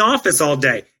I in the office all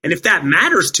day? And if that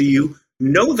matters to you,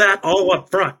 know that all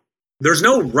up front. There's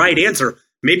no right answer.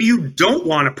 Maybe you don't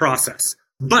want a process,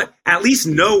 but at least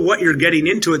know what you're getting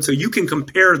into it so you can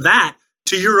compare that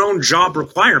to your own job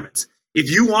requirements.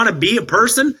 If you want to be a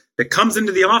person that comes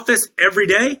into the office every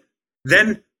day,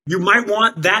 then you might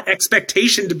want that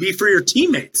expectation to be for your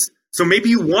teammates. So maybe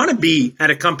you want to be at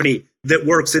a company that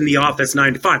works in the office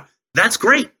 9 to 5. That's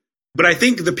great. But I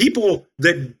think the people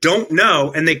that don't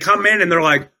know and they come in and they're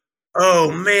like,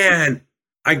 oh man,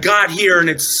 I got here and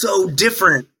it's so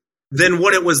different than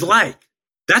what it was like.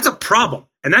 That's a problem.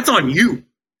 And that's on you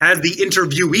as the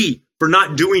interviewee for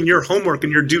not doing your homework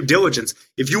and your due diligence.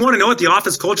 If you want to know what the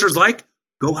office culture is like,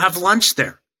 go have lunch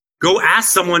there. Go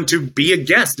ask someone to be a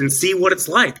guest and see what it's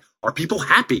like. Are people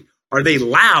happy? Are they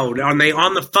loud? Are they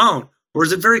on the phone? Or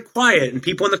is it very quiet and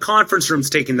people in the conference rooms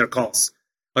taking their calls?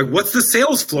 Like, what's the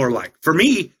sales floor like? For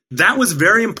me, that was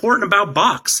very important about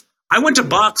Box. I went to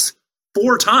Box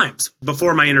 4 times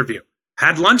before my interview,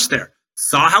 had lunch there,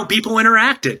 saw how people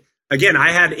interacted. Again,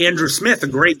 I had Andrew Smith, a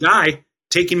great guy,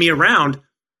 taking me around,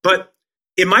 but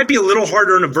it might be a little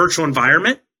harder in a virtual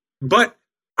environment, but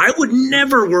I would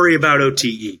never worry about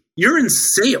OTE. You're in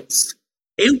sales.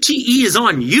 OTE is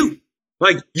on you.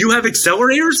 Like, you have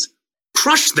accelerators,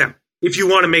 crush them if you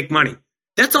want to make money.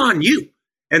 That's on you.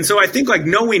 And so I think like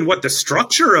knowing what the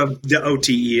structure of the OTE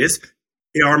is,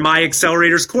 are my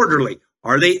accelerators quarterly?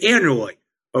 Are they annually?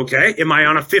 Okay. Am I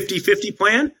on a 50-50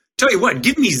 plan? Tell you what,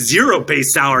 give me 0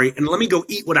 base salary and let me go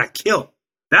eat what I kill.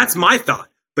 That's my thought,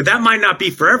 but that might not be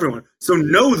for everyone. So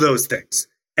know those things.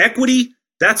 Equity,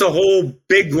 that's a whole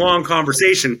big, long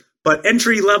conversation, but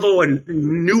entry level and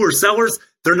newer sellers,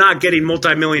 they're not getting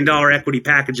multi-million-dollar equity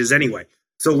packages anyway.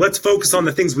 So let's focus on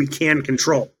the things we can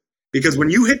control. Because when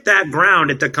you hit that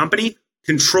ground at the company,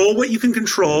 control what you can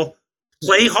control,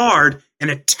 play hard, and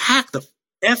attack the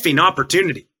effing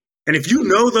opportunity. And if you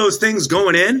know those things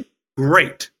going in,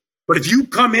 great. But if you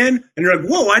come in and you're like,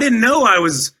 whoa, I didn't know I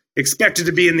was expected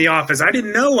to be in the office. I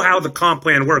didn't know how the comp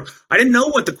plan worked. I didn't know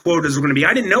what the quotas were going to be.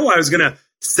 I didn't know I was going to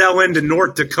sell into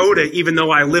North Dakota, even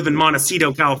though I live in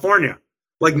Montecito, California.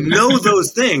 Like, know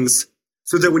those things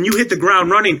so that when you hit the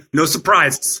ground running, no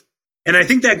surprises. And I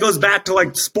think that goes back to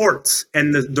like sports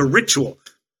and the ritual.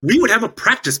 We would have a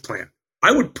practice plan.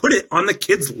 I would put it on the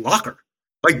kids' locker.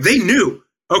 Like, they knew,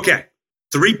 okay,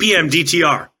 3 p.m.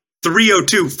 DTR,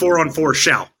 302 4-on-4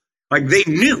 shell. Like they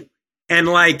knew. And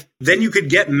like, then you could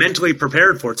get mentally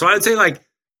prepared for it. So I would say like,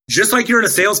 just like you're in a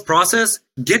sales process,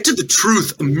 get to the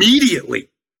truth immediately.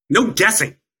 No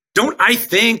guessing. Don't I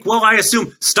think, well, I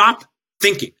assume. Stop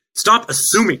thinking. Stop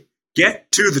assuming.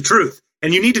 Get to the truth.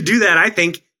 And you need to do that, I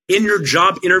think, in your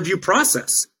job interview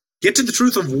process. Get to the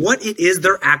truth of what it is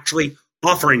they're actually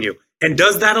offering you. And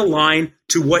does that align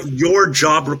to what your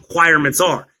job requirements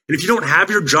are? And if you don't have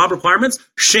your job requirements,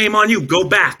 shame on you. Go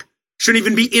back. Shouldn't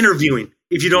even be interviewing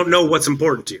if you don't know what's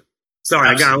important to you. Sorry,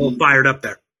 absolutely. I got a little fired up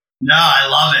there. No, I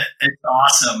love it. It's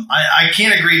awesome. I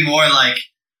can't agree more. Like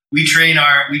we train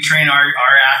our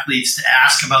athletes to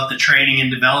ask about the training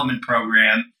and development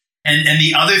program. And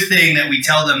the other thing that we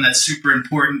tell them that's super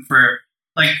important for,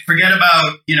 like, forget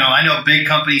about, I know big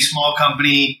company, small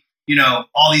company,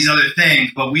 all these other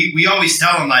things, but we always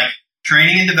tell them like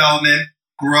training and development,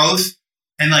 growth,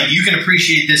 and like you can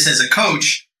appreciate this as a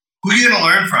coach. Who are you going to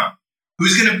learn from? Who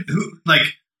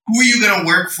are you going to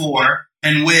work for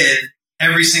and with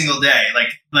every single day?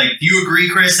 Like, do you agree,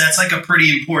 Chris? That's like a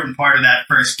pretty important part of that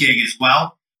first gig as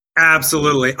well.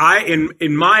 Absolutely. I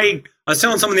was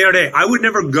telling someone the other day, I would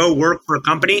never go work for a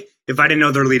company if I didn't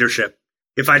know their leadership,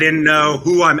 if I didn't know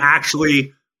who I'm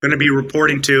actually going to be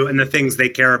reporting to and the things they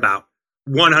care about.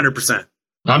 100%.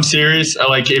 I'm serious.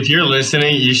 Like, if you're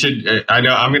listening, you should, I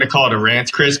know I'm going to call it a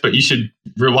rant, Chris, but you should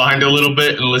rewind a little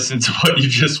bit and listen to what you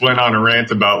just went on a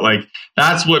rant about. Like,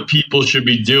 that's what people should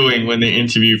be doing when they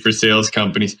interview for sales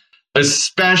companies,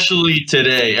 especially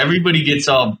today. Everybody gets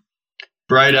all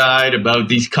bright-eyed about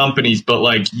these companies, but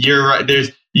like, you're right.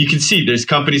 You can see there's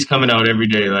companies coming out every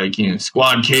day, like,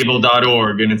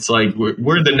 squadcable.org. And it's like,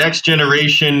 we're the next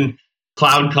generation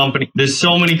cloud company. There's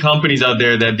so many companies out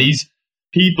there that these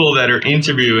people that are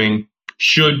interviewing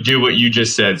should do what you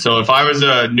just said. So if I was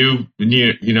a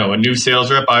new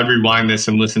sales rep, I'd rewind this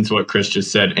and listen to what Chris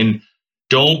just said. And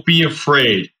don't be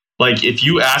afraid. Like, if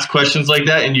you ask questions like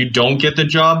that and you don't get the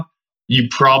job, you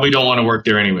probably don't want to work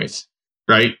there anyways,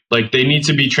 right? Like, they need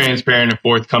to be transparent and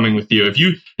forthcoming with you.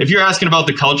 If you're asking about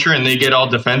the culture and they get all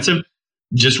defensive,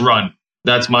 just run.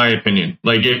 That's my opinion.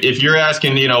 Like, if you're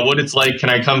asking, what it's like, can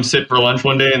I come sit for lunch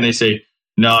one day? And they say,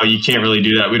 no, you can't really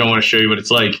do that. We don't want to show you what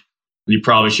it's like. You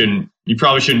probably shouldn't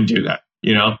do that,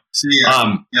 So,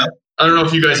 yeah. Yep. I don't know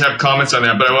if you guys have comments on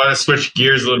that, but I want to switch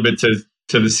gears a little bit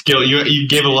to the skill. You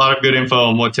gave a lot of good info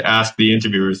on what to ask the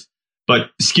interviewers,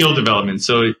 but skill development.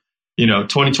 So,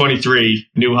 2023,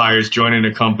 new hires joining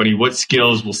a company, what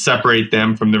skills will separate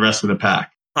them from the rest of the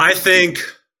pack? I think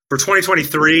for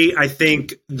 2023,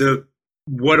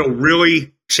 what'll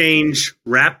really change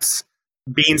reps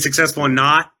being successful and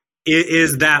not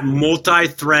is that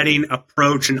multi-threading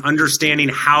approach and understanding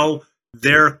how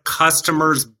their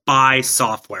customers buy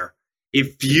software.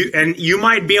 You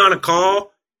might be on a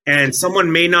call and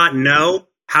someone may not know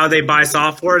how they buy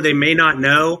software. They may not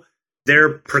know their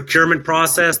procurement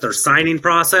process, their signing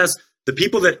process. The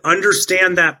people that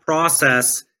understand that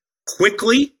process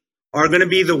quickly are going to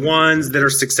be the ones that are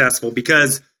successful,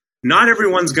 because not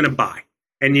everyone's going to buy.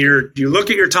 And you look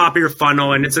at your top of your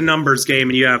funnel and it's a numbers game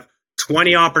and you have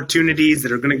 20 opportunities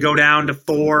that are going to go down to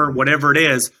 4, whatever it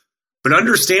is. But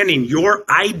understanding your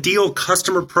ideal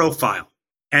customer profile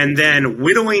and then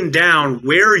whittling down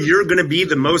where you're going to be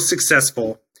the most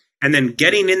successful, and then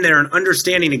getting in there and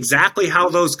understanding exactly how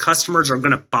those customers are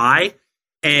going to buy.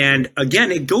 And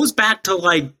again, it goes back to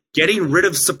like getting rid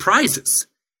of surprises.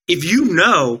 If you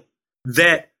know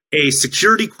that a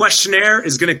security questionnaire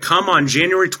is going to come on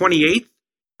January 28th,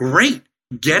 great,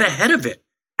 get ahead of it.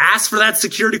 Ask for that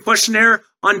security questionnaire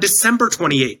on December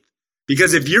 28th.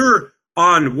 Because if you're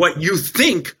on what you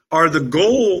think are the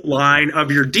goal line of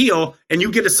your deal and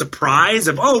you get a surprise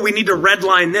of, oh, we need to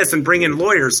redline this and bring in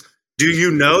lawyers, do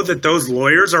you know that those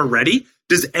lawyers are ready?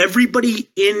 Does everybody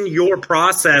in your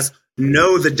process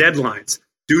know the deadlines?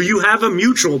 Do you have a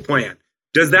mutual plan?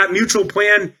 Does that mutual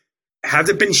plan, has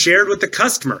it been shared with the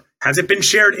customer? Has it been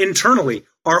shared internally?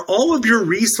 Are all of your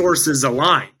resources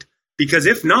aligned? Because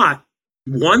if not,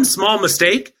 one small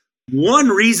mistake, one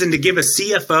reason to give a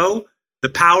CFO the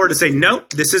power to say,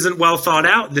 nope, this isn't well thought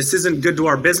out, this isn't good to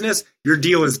our business, your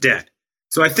deal is dead.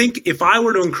 So I think if I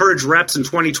were to encourage reps in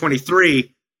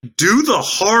 2023, do the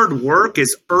hard work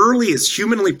as early as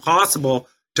humanly possible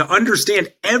to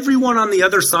understand everyone on the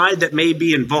other side that may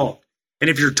be involved. And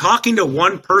if you're talking to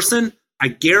one person, I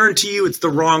guarantee you it's the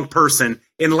wrong person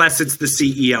unless it's the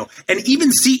CEO. And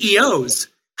even CEOs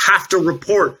have to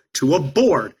report to a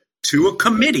board, to a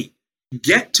committee.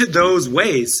 Get to those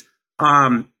ways.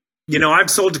 I've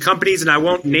sold to companies, and I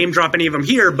won't name drop any of them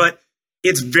here, but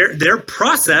their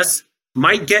process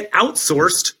might get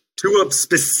outsourced to a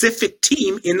specific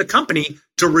team in the company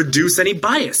to reduce any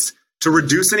bias, to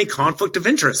reduce any conflict of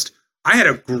interest. I had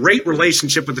a great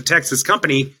relationship with the Texas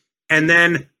company, and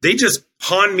then they just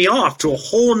pawned me off to a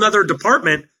whole nother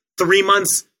department 3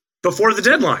 months before the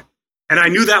deadline. And I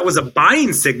knew that was a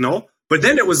buying signal, but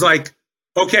then it was like,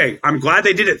 okay, I'm glad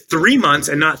they did it 3 months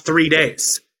and not 3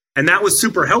 days. And that was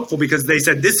super helpful because they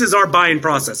said, this is our buying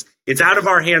process. It's out of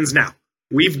our hands now.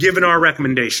 We've given our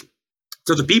recommendation.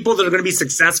 So the people that are going to be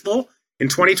successful in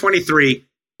 2023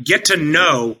 get to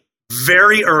know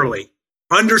very early,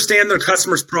 understand their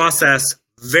customer's process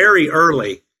very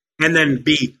early, and then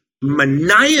be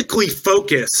maniacally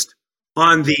focused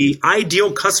on the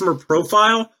ideal customer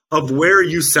profile of where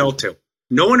you sell to.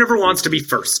 No one ever wants to be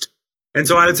first. And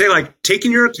so I would say, like,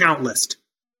 taking your account list,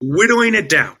 whittling it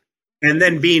down, and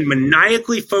then being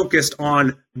maniacally focused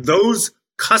on those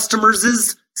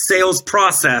customers' sales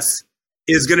process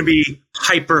is going to be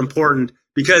hyper important,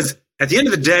 because at the end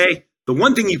of the day, the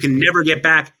one thing you can never get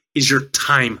back is your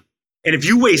time. And if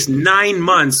you waste 9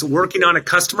 months working on a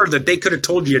customer that they could have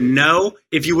told you no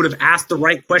if you would have asked the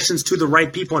right questions to the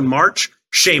right people in March,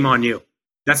 shame on you.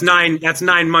 That's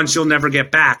 9 months you'll never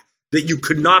get back that you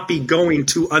could not be going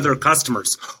to other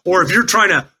customers. Or if you're trying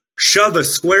to shove a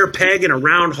square peg in a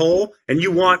round hole and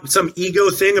you want some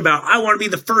ego thing about, I want to be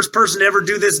the first person to ever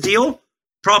do this deal,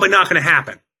 probably not going to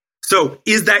happen. So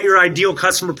is that your ideal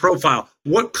customer profile?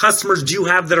 What customers do you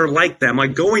have that are like them?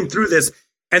 Like, going through this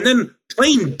and then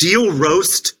playing deal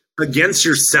roast against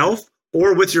yourself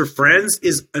or with your friends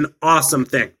is an awesome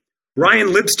thing. Ryan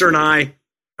Libster and I,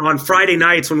 on Friday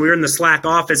nights when we were in the Slack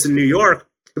office in New York,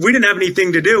 if we didn't have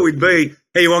anything to do, we'd be,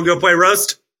 hey, you want to go play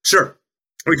roast? Sure.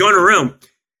 We go in a room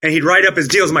and he'd write up his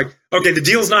deals. I'm like, okay, the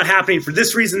deal's not happening for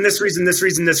this reason, this reason, this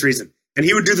reason, this reason. And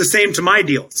he would do the same to my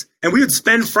deals. And we would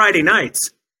spend Friday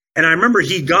nights. And I remember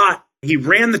he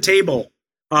ran the table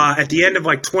at the end of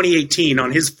like 2018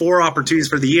 on his 4 opportunities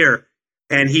for the year.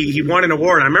 And he won an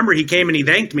award. I remember he came and he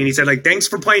thanked me and he said, like, thanks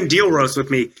for playing deal roast with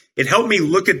me. It helped me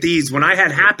look at these. When I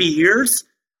had happy ears,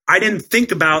 I didn't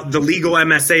think about the legal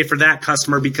MSA for that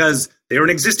customer because they were an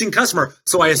existing customer.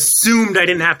 So I assumed I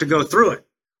didn't have to go through it.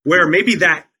 Where maybe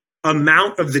that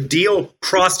amount of the deal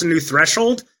crossed a new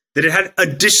threshold, that it had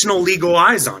additional legal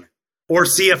eyes on it or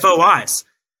CFO eyes.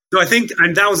 So I think,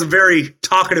 and that was a very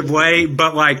talkative way,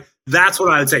 but like, that's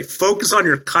what I would say. Focus on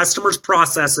your customers'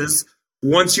 processes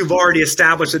once you've already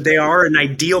established that they are an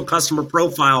ideal customer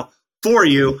profile for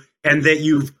you and that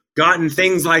you've gotten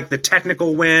things like the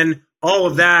technical win, all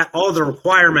of that, all the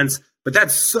requirements, but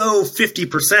that's so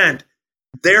 50%.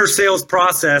 Their sales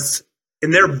process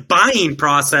and their buying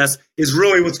process is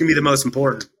really what's going to be the most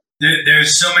important.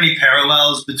 There's so many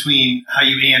parallels between how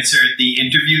you answered the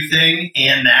interview thing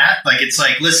and that. Like, it's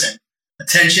like, listen,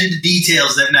 attention to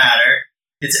details that matter.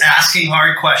 It's asking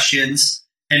hard questions,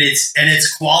 and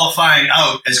it's qualifying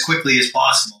out as quickly as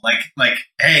possible. Like,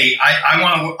 hey, I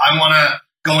want to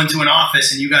go into an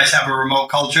office, and you guys have a remote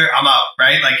culture. I'm out,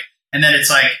 right? Like, and then it's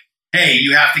like, hey,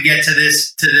 you have to get to the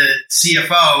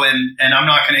CFO, and I'm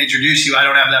not going to introduce you. I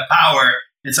don't have that power.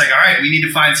 It's like, all right, we need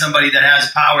to find somebody that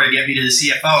has power to get me to the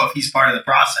CFO if he's part of the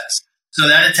process. So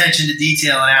that attention to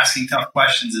detail and asking tough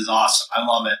questions is awesome. I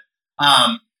love it.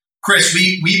 Chris,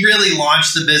 we really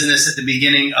launched the business at the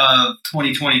beginning of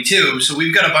 2022. So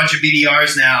we've got a bunch of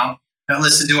BDRs now that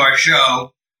listen to our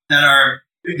show that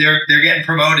they're getting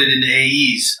promoted into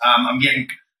AEs.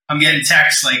 I'm getting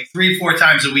texts like 3-4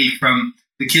 times a week from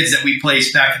the kids that we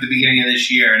placed back at the beginning of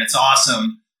this year, and it's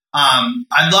awesome.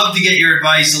 I'd love to get your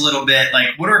advice a little bit.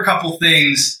 Like, what are a couple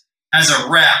things as a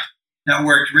rep that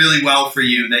worked really well for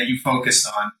you that you focused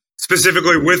on?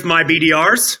 Specifically with my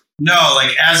BDRs? No,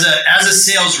 like as a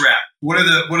sales rep, what are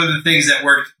the things that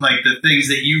worked? Like the things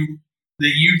that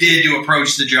you did to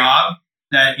approach the job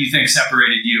that you think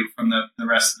separated you from the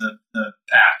rest of the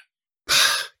pack?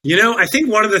 You know, I think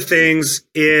one of the things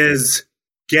is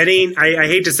getting, I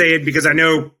hate to say it because I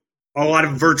know a lot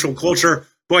of virtual culture,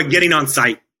 but getting on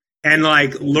site and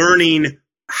like learning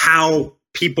how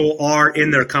people are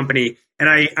in their company. And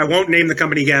I won't name the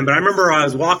company again, but I remember I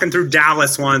was walking through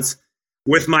Dallas once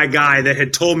with my guy that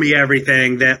had told me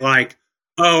everything that like,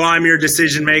 oh, I'm your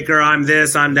decision maker, I'm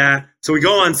this, I'm that. So we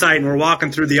go on site and we're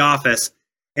walking through the office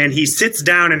and he sits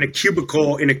down in a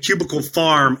cubicle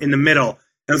farm in the middle.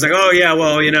 And I was like, oh yeah,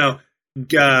 well, you know,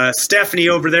 Stephanie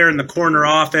over there in the corner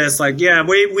office, like, yeah,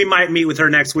 we might meet with her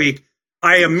next week.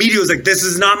 I immediately was like, this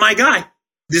is not my guy.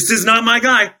 This is not my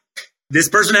guy. This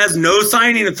person has no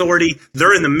signing authority.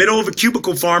 They're in the middle of a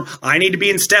cubicle farm. I need to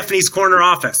be in Stephanie's corner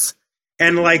office.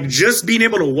 And like just being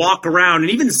able to walk around and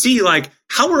even see like,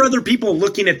 how are other people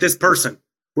looking at this person?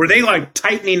 Were they like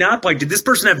tightening up? Like, did this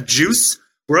person have juice?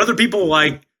 Were other people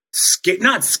like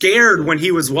not scared when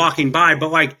he was walking by,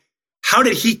 but like, how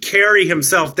did he carry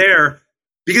himself there?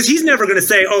 Because he's never going to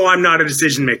say, "Oh, I'm not a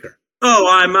decision maker. Oh,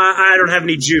 I don't have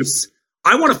any juice."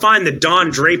 I want to find the Don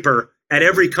Draper at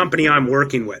every company I'm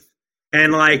working with.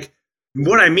 And like,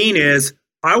 what I mean is,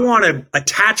 I want to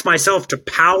attach myself to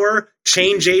power,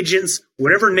 change agents,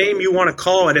 whatever name you want to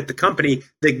call it at the company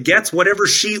that gets whatever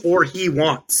she or he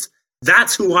wants.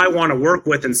 That's who I want to work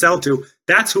with and sell to.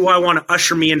 That's who I want to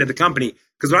usher me into the company.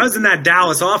 Because when I was in that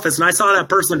Dallas office and I saw that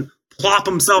person plop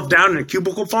himself down in a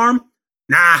cubicle farm,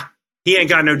 nah, he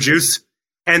ain't got no juice.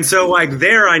 And so like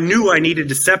there, I knew I needed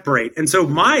to separate. And so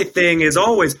my thing is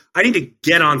always, I need to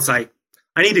get on site.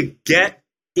 I need to get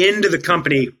into the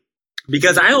company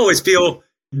because I always feel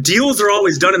deals are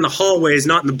always done in the hallways,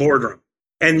 not in the boardroom.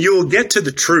 And you'll get to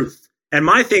the truth. And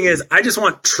my thing is, I just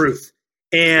want truth.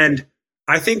 And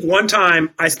I think one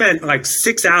time I spent like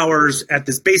 6 hours at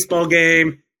this baseball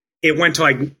game. It went to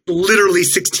like literally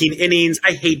 16 innings.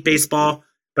 I hate baseball,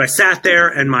 but I sat there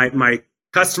and my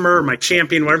customer, my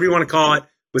champion, whatever you want to call it,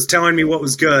 was telling me what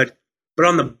was good. But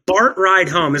on the BART ride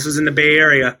home, this was in the Bay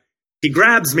Area, he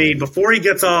grabs me before he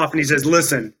gets off and he says,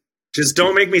 "Listen, just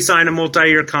don't make me sign a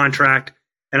multi-year contract.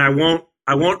 And I won't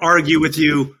argue with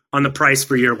you on the price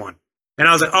for year one." And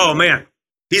I was like, oh man,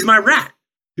 he's my rat.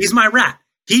 He's my rat.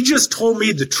 He just told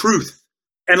me the truth.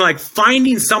 And like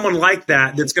finding someone like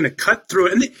that that's going to cut through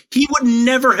it. And he would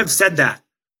never have said that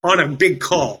on a big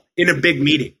call in a big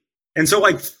meeting. And so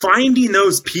like finding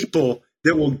those people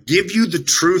that will give you the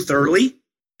truth early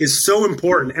is so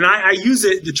important. And I use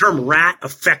the term rat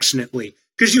affectionately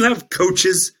because you have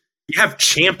coaches, you have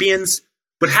champions,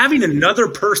 but having another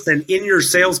person in your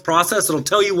sales process that'll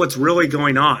tell you what's really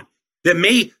going on, that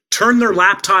may turn their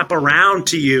laptop around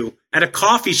to you at a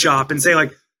coffee shop and say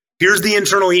like, "Here's the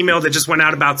internal email that just went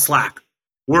out about Slack.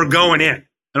 We're going in." And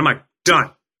I'm like,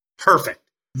 done. Perfect.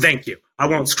 Thank you. I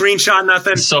won't screenshot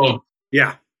nothing. So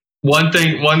yeah. One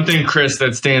thing, Chris,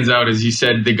 that stands out is you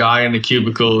said the guy in the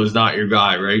cubicle is not your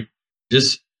guy, right?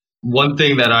 Just one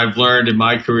thing that I've learned in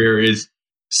my career is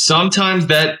sometimes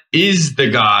that is the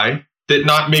guy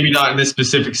that maybe not in this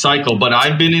specific cycle, but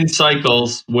I've been in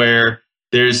cycles where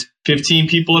there's 15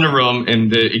 people in a room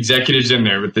and the executives in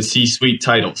there with the C-suite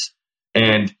titles,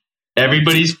 and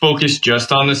everybody's focused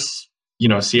just on this,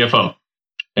 CFO.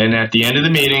 And at the end of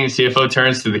the meeting, the CFO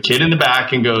turns to the kid in the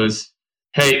back and goes,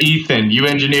 "Hey, Ethan, you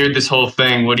engineered this whole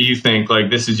thing. What do you think? Like,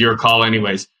 this is your call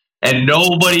anyways." And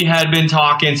nobody had been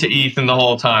talking to Ethan the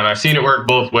whole time. I've seen it work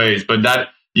both ways, but that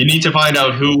you need to find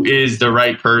out who is the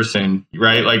right person,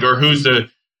 right? Like, or who's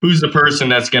the person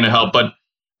that's going to help. But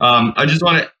I just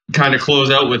want to kind of close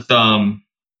out with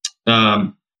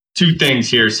two things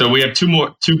here. So we have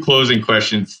two closing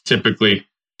questions typically,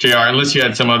 JR, unless you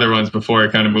had some other ones before I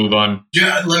kind of move on.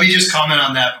 Let me just comment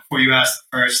on that before you ask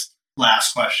the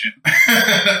last question.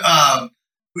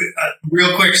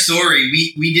 Real quick story.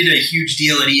 We did a huge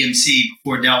deal at EMC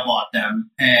before Dell bought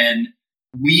them. And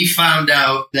we found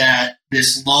out that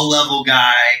this low-level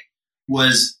guy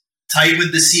was tight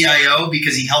with the CIO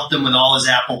because he helped him with all his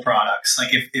Apple products. Like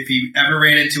if he ever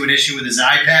ran into an issue with his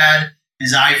iPad,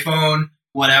 his iPhone,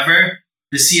 whatever,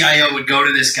 the CIO would go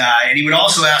to this guy and he would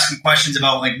also ask him questions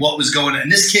about like what was going on.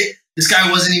 And this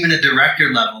guy wasn't even a director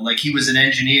level. Like he was an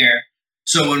engineer.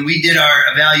 So when we did our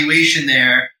evaluation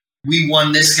there, we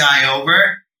won this guy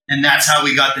over, and that's how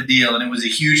we got the deal. And it was a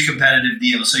huge competitive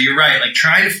deal. So you're right. Like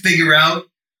trying to figure out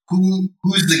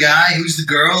who's the guy, who's the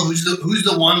girl, who's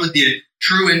the one with the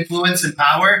true influence and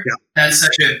power. Yeah. That's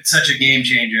such a game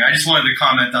changer. I just wanted to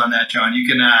comment on that, John. You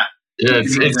can.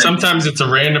 It's sometimes it's a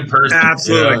random person.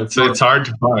 Absolutely, it's hard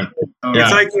to find. Yeah.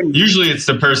 It's like usually it's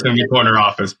the person in the corner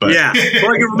office, but yeah.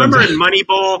 Well, you remember in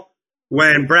Moneyball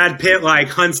when Brad Pitt like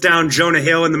hunts down Jonah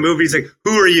Hill in the movie? He's like,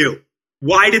 "Who are you?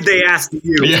 Why did they ask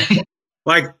you?" Yeah.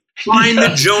 Like find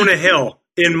the Jonah Hill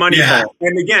in Moneyball. Yeah.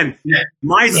 And again,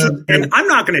 and I'm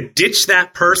not going to ditch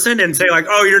that person and say like,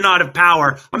 "Oh, you're not of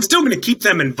power." I'm still going to keep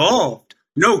them involved.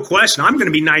 No question. I'm going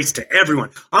to be nice to everyone.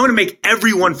 I'm going to make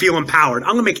everyone feel empowered.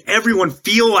 I'm going to make everyone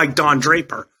feel like Don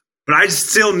Draper, but I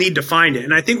still need to find it.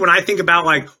 And I think when I think about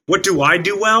like, what do I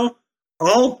do well?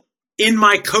 All in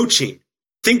my coaching,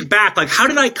 think back, like how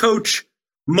did I coach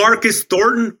Marcus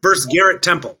Thornton versus Garrett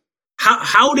Temple?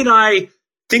 How did I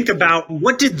think about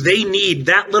what did they need,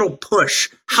 that little push?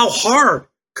 How hard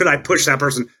could I push that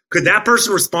person? Could that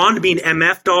person respond to being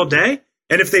MF'd all day?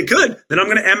 And if they could, then I'm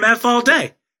going to MF all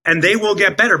day. And they will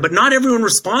get better, but not everyone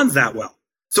responds that well.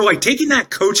 So like taking that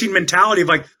coaching mentality of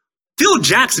like Phil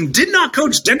Jackson did not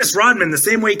coach Dennis Rodman the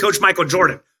same way he coached Michael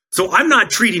Jordan. So I'm not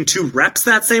treating 2 reps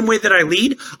that same way that I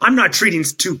lead. I'm not treating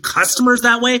 2 customers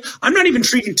that way. I'm not even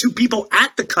treating 2 people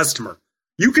at the customer.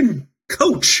 You can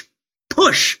coach,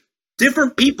 push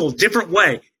different people, different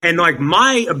way. And like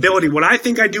my ability, what I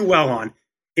think I do well on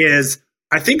is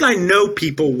I think I know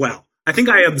people well. I think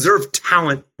I observe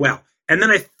talent well. And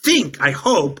then I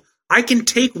hope I can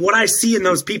take what I see in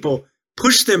those people,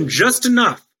 push them just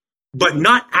enough, but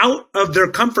not out of their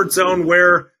comfort zone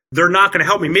where they're not going to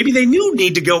help me. Maybe they do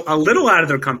need to go a little out of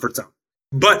their comfort zone,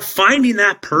 but finding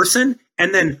that person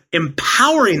and then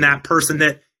empowering that person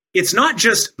that it's not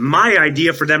just my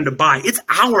idea for them to buy. It's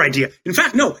our idea. In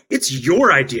fact, no, it's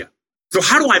your idea. So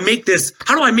how do I make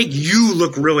you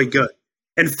look really good?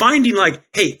 And finding like,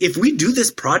 hey, if we do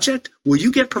this project, will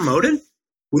you get promoted?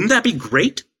 Wouldn't that be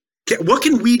great? What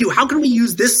can we do? How can we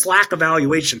use this Slack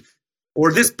evaluation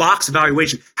or this box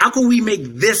evaluation? How can we make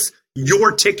this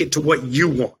your ticket to what you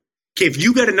want? Okay, if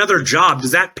you get another job,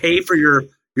 does that pay for your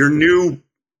new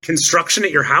construction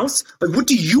at your house? Like, what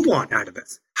do you want out of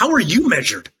this? How are you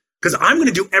measured? Because I'm going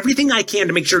to do everything I can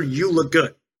to make sure you look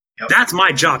good. Yep. That's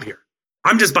my job here.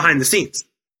 I'm just behind the scenes.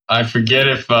 I forget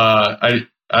if I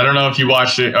don't know if you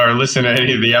watched it or listened to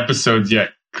any of the episodes yet,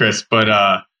 Chris, but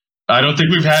I don't think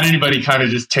we've had anybody kind of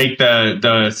just take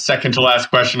the second to last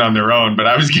question on their own. But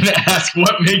I was going to ask,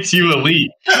 what makes you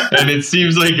elite? And it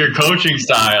seems like your coaching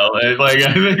style. Like,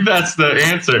 I think that's the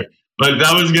answer. But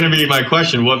that was going to be my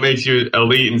question. What makes you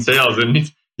elite in sales?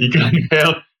 And you kind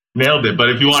of nailed it. But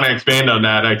if you want to expand on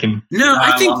that, I can. No,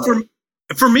 I think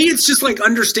for me, it's just like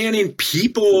understanding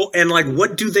people and like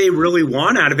what do they really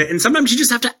want out of it. And sometimes you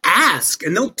just have to ask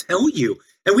and they'll tell you.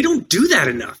 And we don't do that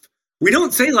enough. We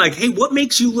don't say like, hey, what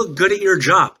makes you look good at your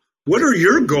job? What are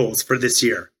your goals for this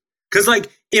year? Because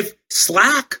like if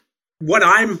Slack,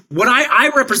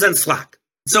 I represent Slack.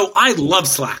 So I love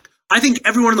Slack. I think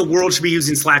everyone in the world should be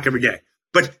using Slack every day.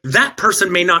 But that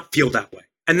person may not feel that way.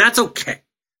 And that's okay.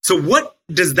 So what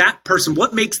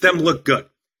makes them look good?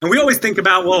 And we always think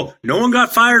about, well, no one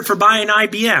got fired for buying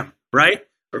IBM, right?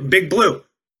 Or Big Blue.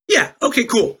 Yeah, okay,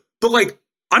 cool. But like,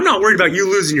 I'm not worried about you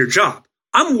losing your job.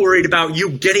 I'm worried about you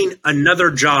getting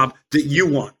another job that you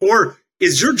want. Or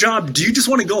is your job, do you just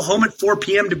want to go home at 4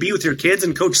 p.m. to be with your kids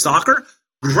and coach soccer?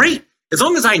 Great. As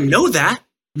long as I know that,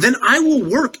 then I will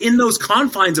work in those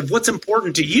confines of what's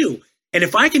important to you. And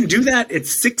if I can do that at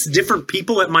 6 different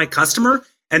people at my customer,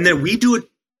 and then we do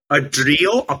a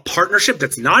deal, a partnership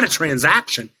that's not a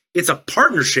transaction, it's a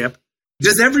partnership,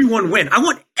 does everyone win? I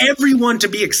want everyone to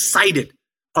be excited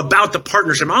about the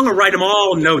partnership. I'm going to write them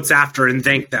all notes after and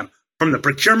thank them. From the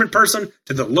procurement person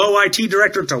to the low IT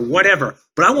director to whatever.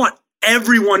 But I want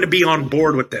everyone to be on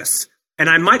board with this. And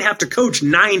I might have to coach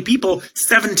 9 people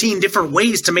 17 different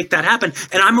ways to make that happen.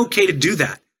 And I'm okay to do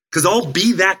that because I'll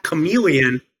be that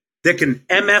chameleon that can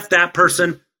MF that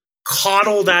person,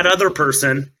 coddle that other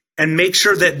person, and make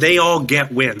sure that they all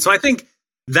get wins. So I think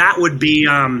that would be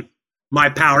my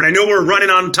power. And I know we're running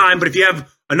on time, but if you have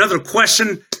another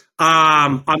question,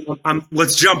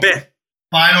 let's jump in.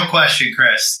 Final question,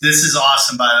 Chris. This is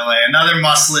awesome, by the way. Another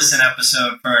must-listen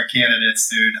episode for our candidates,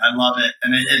 dude. I love it.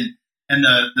 And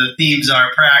the themes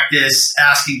are practice,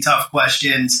 asking tough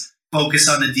questions, focus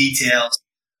on the details.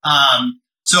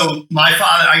 So my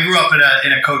father, I grew up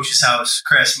in a coach's house,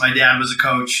 Chris. My dad was a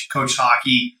coach, coached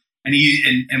hockey, and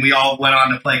we all went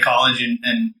on to play college,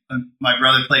 and my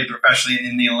brother played professionally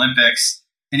in the Olympics.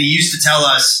 And he used to tell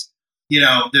us, you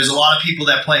know, there's a lot of people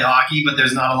that play hockey, but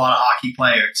there's not a lot of hockey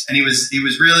players. And he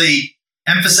was really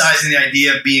emphasizing the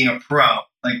idea of being a pro,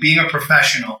 like being a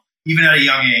professional, even at a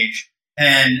young age.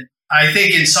 And I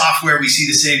think in software, we see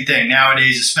the same thing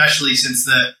nowadays, especially since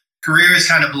the career is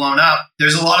kind of blown up.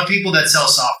 There's a lot of people that sell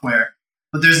software,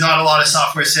 but there's not a lot of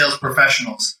software sales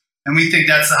professionals. And we think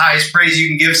that's the highest praise you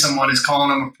can give someone is calling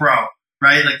them a pro,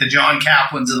 right? Like the John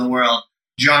Kaplans of the world,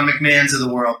 John McMahons of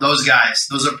the world, those guys,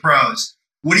 those are pros.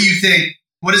 What do you think?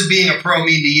 What does being a pro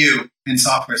mean to you in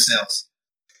software sales?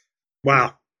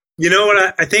 Wow. You know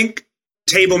what? I think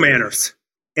table manners.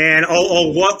 And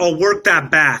I'll work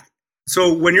that back.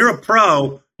 So when you're a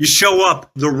pro, you show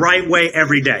up the right way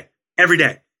every day.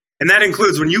 And that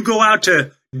includes when you go out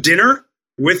to dinner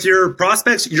with your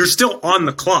prospects, you're still on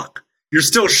the clock. You're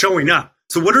still showing up.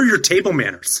 So what are your table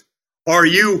manners? Are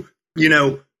you,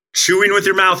 chewing with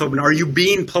your mouth open? Are you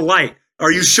being polite?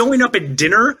 Are you showing up at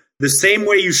dinner the same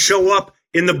way you show up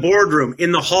in the boardroom,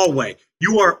 in the hallway?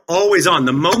 You are always on.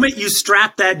 The moment you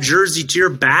strap that jersey to your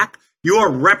back, you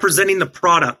are representing the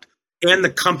product and the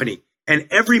company. And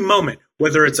every moment,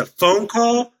 whether it's a phone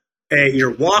call,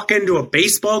 you're walking to a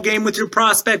baseball game with your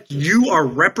prospect, you are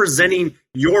representing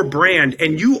your brand.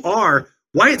 And you are,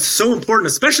 why it's so important,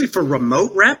 especially for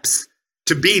remote reps,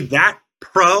 to be that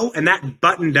pro and that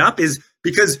buttoned up is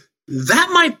because that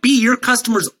might be your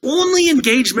customer's only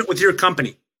engagement with your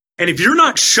company. And if you're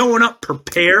not showing up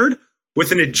prepared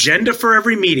with an agenda for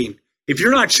every meeting, if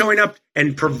you're not showing up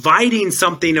and providing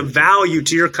something of value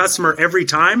to your customer every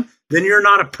time, then you're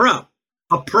not a pro.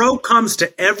 A pro comes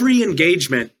to every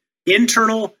engagement,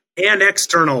 internal and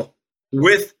external,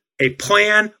 with a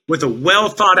plan, with a well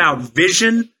thought out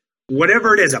vision,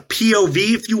 whatever it is, a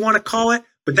POV if you want to call it.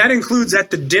 But that includes at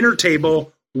the dinner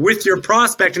table with your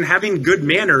prospect and having good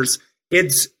manners.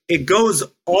 It goes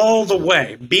all the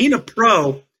way. Being a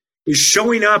pro is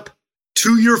showing up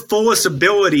to your fullest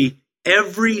ability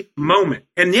every moment.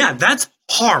 And yeah, that's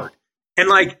hard. And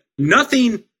like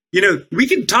nothing, we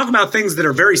can talk about things that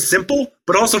are very simple,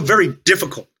 but also very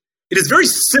difficult. It is very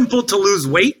simple to lose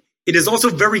weight. It is also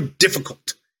very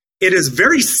difficult. It is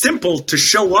very simple to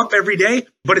show up every day,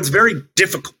 but it's very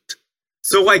difficult.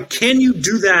 So like, can you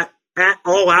do that at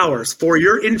all hours for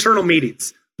your internal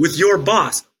meetings with your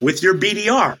boss, with your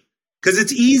BDR? Because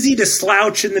it's easy to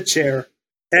slouch in the chair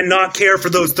and not care for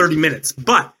those 30 minutes.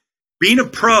 But being a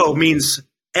pro means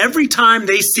every time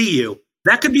they see you,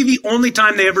 that could be the only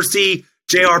time they ever see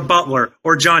J.R. Butler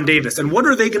or John Davis. And what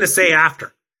are they going to say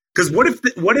after? Because what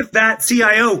if that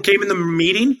CIO came in the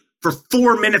meeting for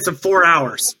 4 minutes of 4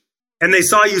 hours and they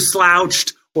saw you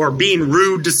slouched or being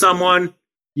rude to someone?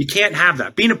 You can't have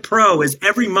that. Being a pro is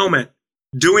every moment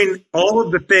doing all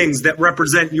of the things that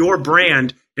represent your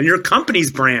brand and your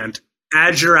company's brand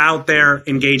as you're out there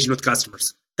engaging with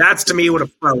customers. That's to me what a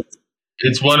pro is.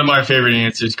 It's one of my favorite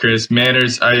answers, Chris.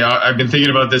 Manners. I've been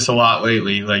thinking about this a lot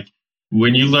lately. Like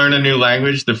when you learn a new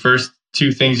language, the first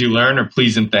two things you learn are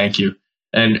please and thank you.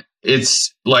 And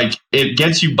it's like, it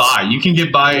gets you by. You can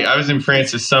get by. I was in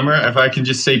France this summer. If I can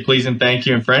just say please and thank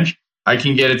you in French, I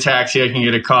can get a taxi, I can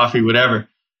get a coffee, whatever.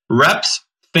 Reps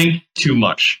think too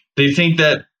much. They think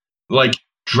that like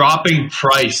dropping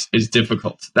price is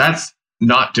difficult. That's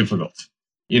not difficult.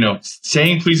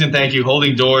 Saying please and thank you,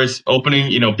 holding doors,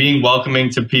 opening, being welcoming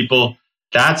to people.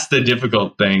 That's the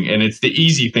difficult thing. And it's the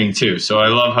easy thing too. So I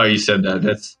love how you said that.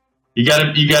 That's, you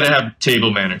gotta have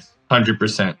table manners.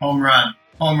 100%. Home run.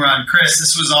 Chris,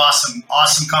 this was awesome.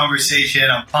 Awesome conversation.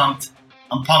 I'm pumped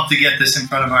to get this in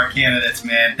front of our candidates,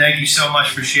 man. Thank you so much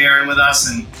for sharing with us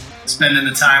and spending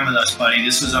the time with us, buddy.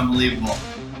 This was unbelievable.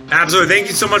 Absolutely. Thank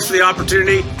you so much for the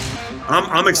opportunity.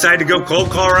 I'm excited to go cold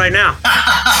call right now.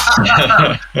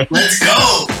 Let's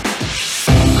go.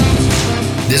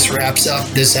 This wraps up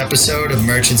this episode of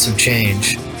Merchants of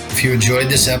Change. If you enjoyed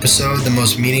this episode, the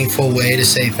most meaningful way to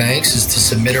say thanks is to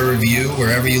submit a review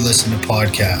wherever you listen to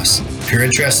podcasts. If you're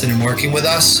interested in working with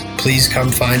us, please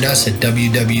come find us at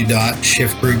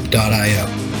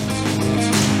www.shiftgroup.io.